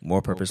what?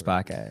 More Purpose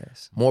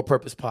Podcast. More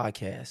Purpose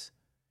Podcast.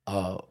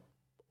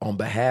 On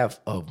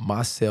behalf of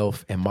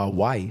myself and my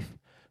wife,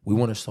 we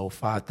want to sow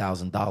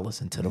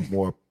 $5,000 into the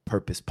More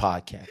Purpose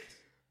Podcast.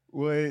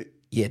 What?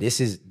 Yeah, this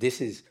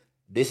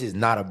is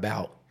not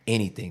about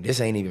anything.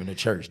 This ain't even a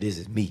church. This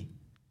is me.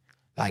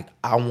 Like,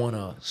 I want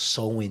to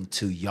sow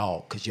into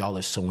y'all because y'all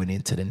are sowing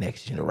into the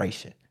next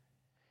generation.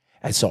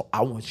 And so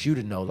I want you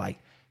to know, like,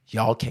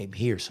 y'all came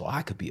here so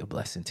I could be a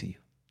blessing to you.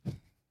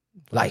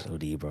 Like,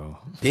 bro.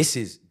 This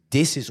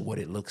is what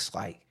it looks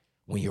like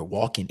when you're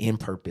walking in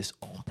purpose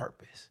on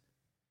purpose.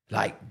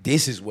 Like,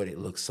 this is what it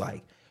looks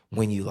like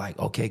when you like,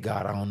 okay,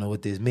 God, I don't know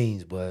what this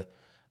means, but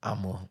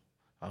I'm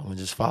gonna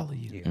just follow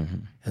you. Yeah.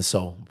 Mm-hmm. And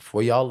so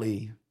before y'all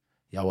leave,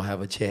 y'all will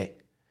have a check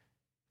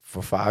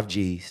for 5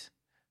 G's.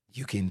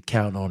 You can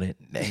count on it.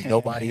 Ain't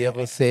nobody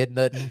ever said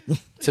nothing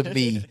to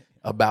me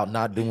about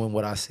not doing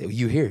what I said.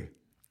 You hear?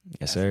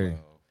 Yes, sir.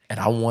 And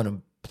I want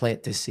to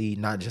plant this seed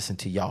not just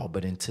into y'all,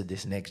 but into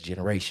this next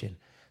generation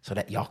so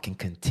that y'all can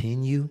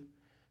continue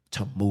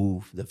to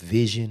move the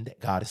vision that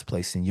God has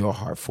placed in your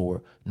heart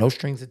for. No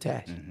strings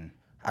attached. Mm-hmm.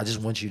 I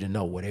just want you to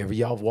know whatever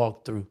y'all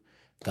walked through,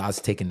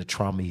 God's taking the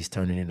trauma, he's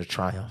turning it into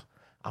triumph.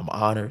 I'm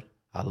honored.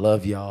 I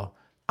love y'all.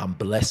 I'm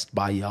blessed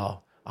by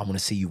y'all. I want to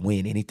see you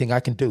win. Anything I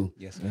can do.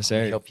 Yes,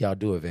 sir. Help y'all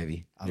do it,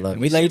 baby. I love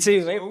We you. love you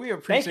too. We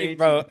appreciate Thank you,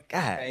 bro.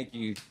 God. Thank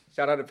you.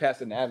 Shout out to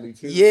Pastor Natalie,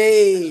 too.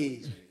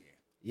 Yay.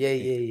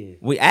 Yeah.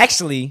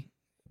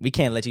 We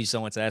can't let you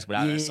sow into us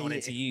without us sowing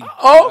it to you. Oh.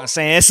 You know what I'm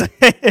saying? So,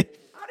 I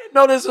didn't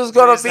know this was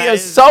going to be a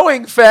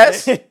sewing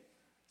fest.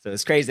 so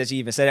it's crazy that you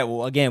even said that.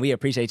 Well, again, we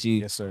appreciate you.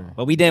 Yes, sir.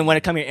 But we didn't want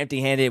to come here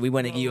empty-handed. We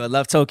want to give you a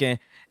love token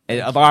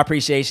of our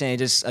appreciation and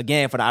just,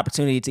 again, for the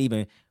opportunity to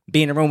even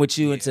be in the room with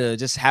you and to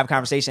just have a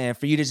conversation and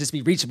for you to just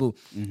be reachable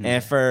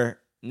and for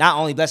not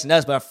only blessing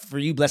us, but for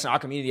you blessing our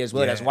community as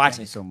well that's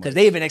watching. So because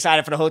they've been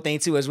excited for the whole thing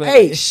too as well.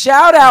 Hey,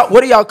 shout out.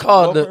 What do y'all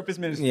call More it? Purpose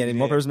Ministry. Yeah, the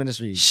More Purpose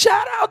Ministry.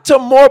 Shout out to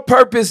More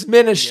Purpose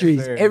Ministries.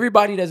 Yes, sir.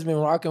 Everybody that's been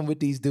rocking with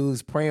these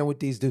dudes, praying with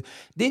these dudes.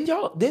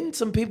 Didn't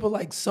some people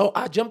like, so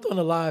I jumped on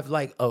the live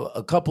like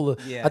a couple of,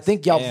 Yes. I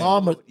think y'all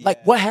mom,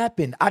 like what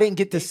happened? I didn't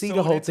get to see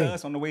the whole Sold it to thing.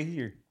 us on the way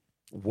here.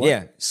 What?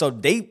 Yeah, so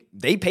they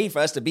paid for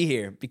us to be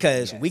here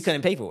because we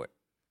couldn't pay for it.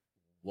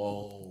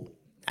 Whoa.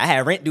 I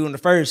had rent due in the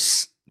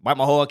first, wiped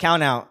my whole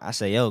account out. I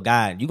said, yo,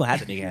 God, you gonna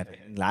have to make it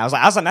happen. I was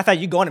like, I thought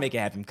you going to make it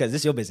happen because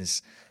this is your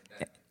business.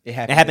 It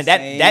happened, It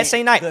happened that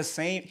same night. The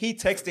same. He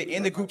texted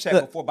in the group chat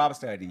before Bible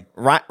study.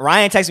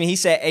 Ryan texted me. He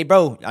said, hey,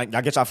 bro, y'all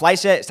get y'all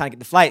flights yet? It's time to get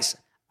the flights.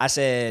 I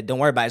said, don't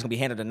worry about it. It's going to be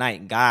handled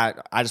tonight. God,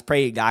 I just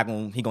prayed God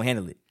he going to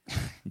handle it.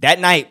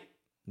 That night,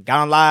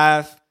 got on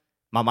live.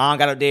 My mom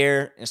got up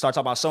there and started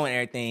talking about sewing and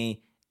everything.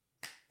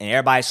 And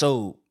everybody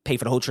sold, paid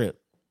for the whole trip.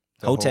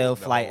 Hotel,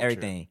 flight,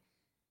 everything.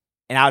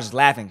 And I was just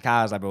laughing. Kyle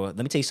I was like, bro, let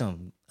me tell you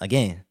something.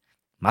 Again,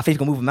 my faith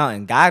gonna move a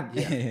mountain. God,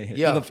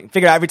 he gonna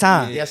figure it out every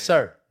time. Yes,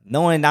 sir.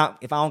 Knowing now,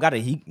 if I don't got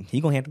it,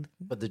 he gonna handle it.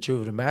 But the truth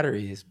of the matter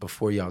is,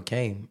 before y'all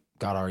came,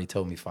 God already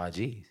told me 5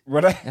 G's.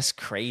 That's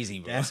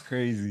crazy, bro. That's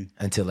crazy.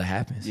 Until it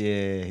happens.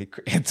 Yeah,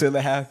 until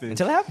it happens.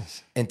 Until it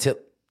happens.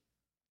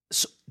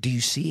 So do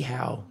you see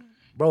how,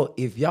 bro,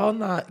 if y'all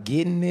not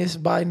getting this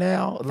by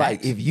now,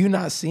 like if you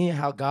not seeing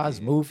how God's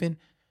moving,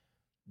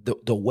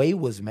 the way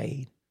was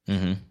made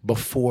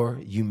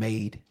before you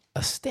made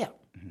a step.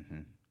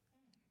 Mm-hmm.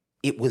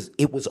 It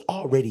was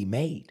already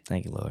made.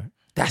 Thank you, Lord.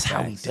 That's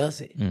how he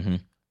does it. Mm-hmm.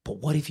 But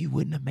what if you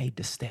wouldn't have made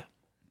the step?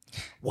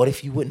 What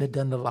if you wouldn't have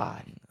done the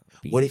live?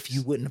 What if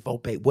you wouldn't have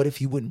obeyed? What if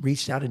you wouldn't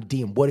reach out and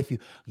DM? What if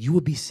you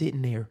would be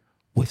sitting there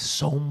with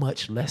so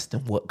much less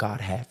than what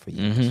God had for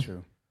you? That's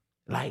true.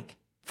 Like,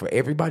 for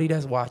everybody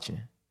that's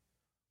watching,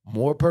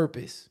 more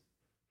purpose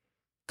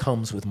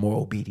comes with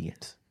more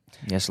obedience.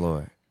 Yes,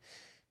 Lord.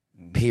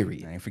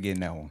 Period. I ain't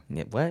forgetting that one.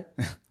 Yeah, what?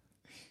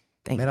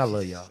 Man, I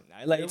love y'all.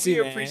 I like you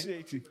too, man.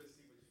 appreciate you.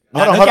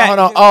 Hold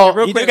on. Oh,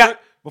 Real you quick,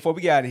 got- before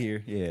we get out of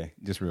here,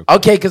 just real quick.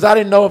 okay, because I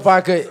didn't know if I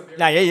could.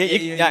 Nah, yeah.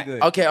 you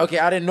good. Okay,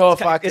 I didn't know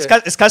if I could.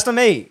 It's custom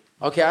made.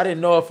 Okay, I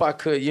didn't know if I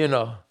could,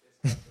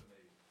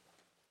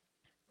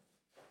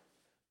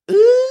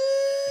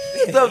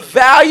 the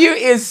value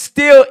is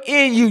still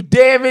in you,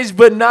 damaged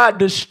but not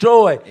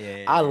destroyed.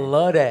 I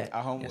love that.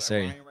 Yes,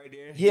 sir.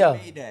 Yeah,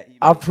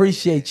 I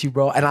appreciate you,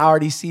 bro. And I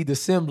already see the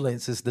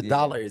semblance. It's the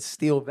dollar. It's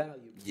still valuable.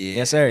 Yeah.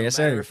 Yes, sir. Yes,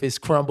 sir. If it's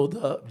crumbled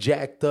up,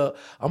 jacked up,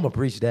 I'm gonna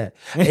preach that.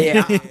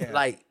 And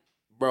like,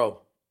 bro,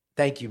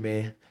 thank you,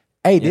 man.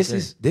 Hey, this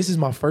is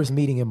my first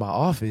meeting in my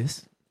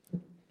office.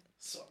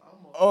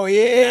 Oh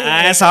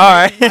yeah, That's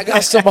hard. I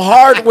got some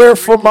hardware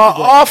for my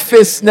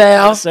office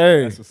now. Yes,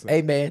 sir.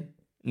 Hey, man.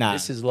 Nah,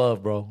 This is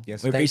love, bro.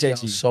 Yes, we sir. appreciate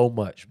Thank you so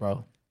much,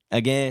 bro.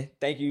 again.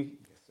 Thank you.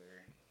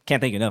 Can't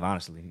thank you enough,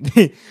 honestly.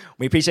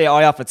 We appreciate all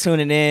y'all for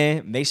tuning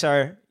in. Make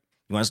sure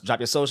you want to drop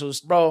your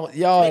socials, Bro,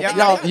 y'all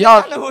know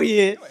who he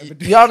is.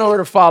 y'all know where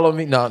to follow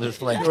me. No, I'm just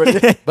playing.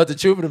 But the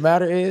truth of the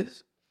matter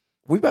is,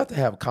 we about to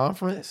have a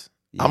conference.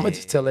 I'm gonna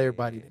just tell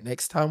everybody the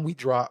next time we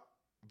drop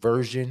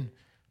version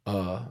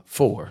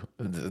 4,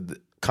 the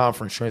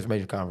conference,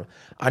 transformation conference,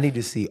 I need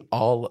to see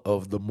all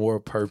of the more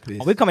purpose.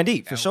 Oh, we're coming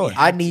deep for sure.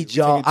 I need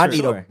y'all. I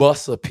need a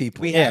bus of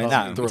people. We're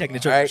taking the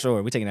trip All for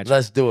sure. We're taking that trip.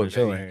 Let's do it,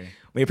 Sure. baby.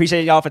 We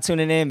appreciate y'all for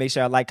tuning in. Make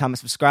sure y'all like, comment,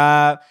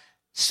 subscribe.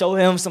 Show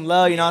him some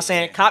love. You know what I'm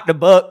saying? Cop the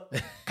book.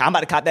 I'm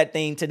about to cop that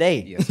thing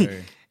today. Yes,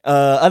 sir.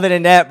 Other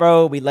than that,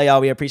 bro, we love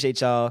y'all. We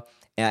appreciate y'all.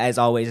 And as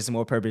always, it's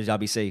more purpose. Y'all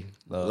be safe.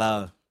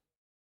 Love.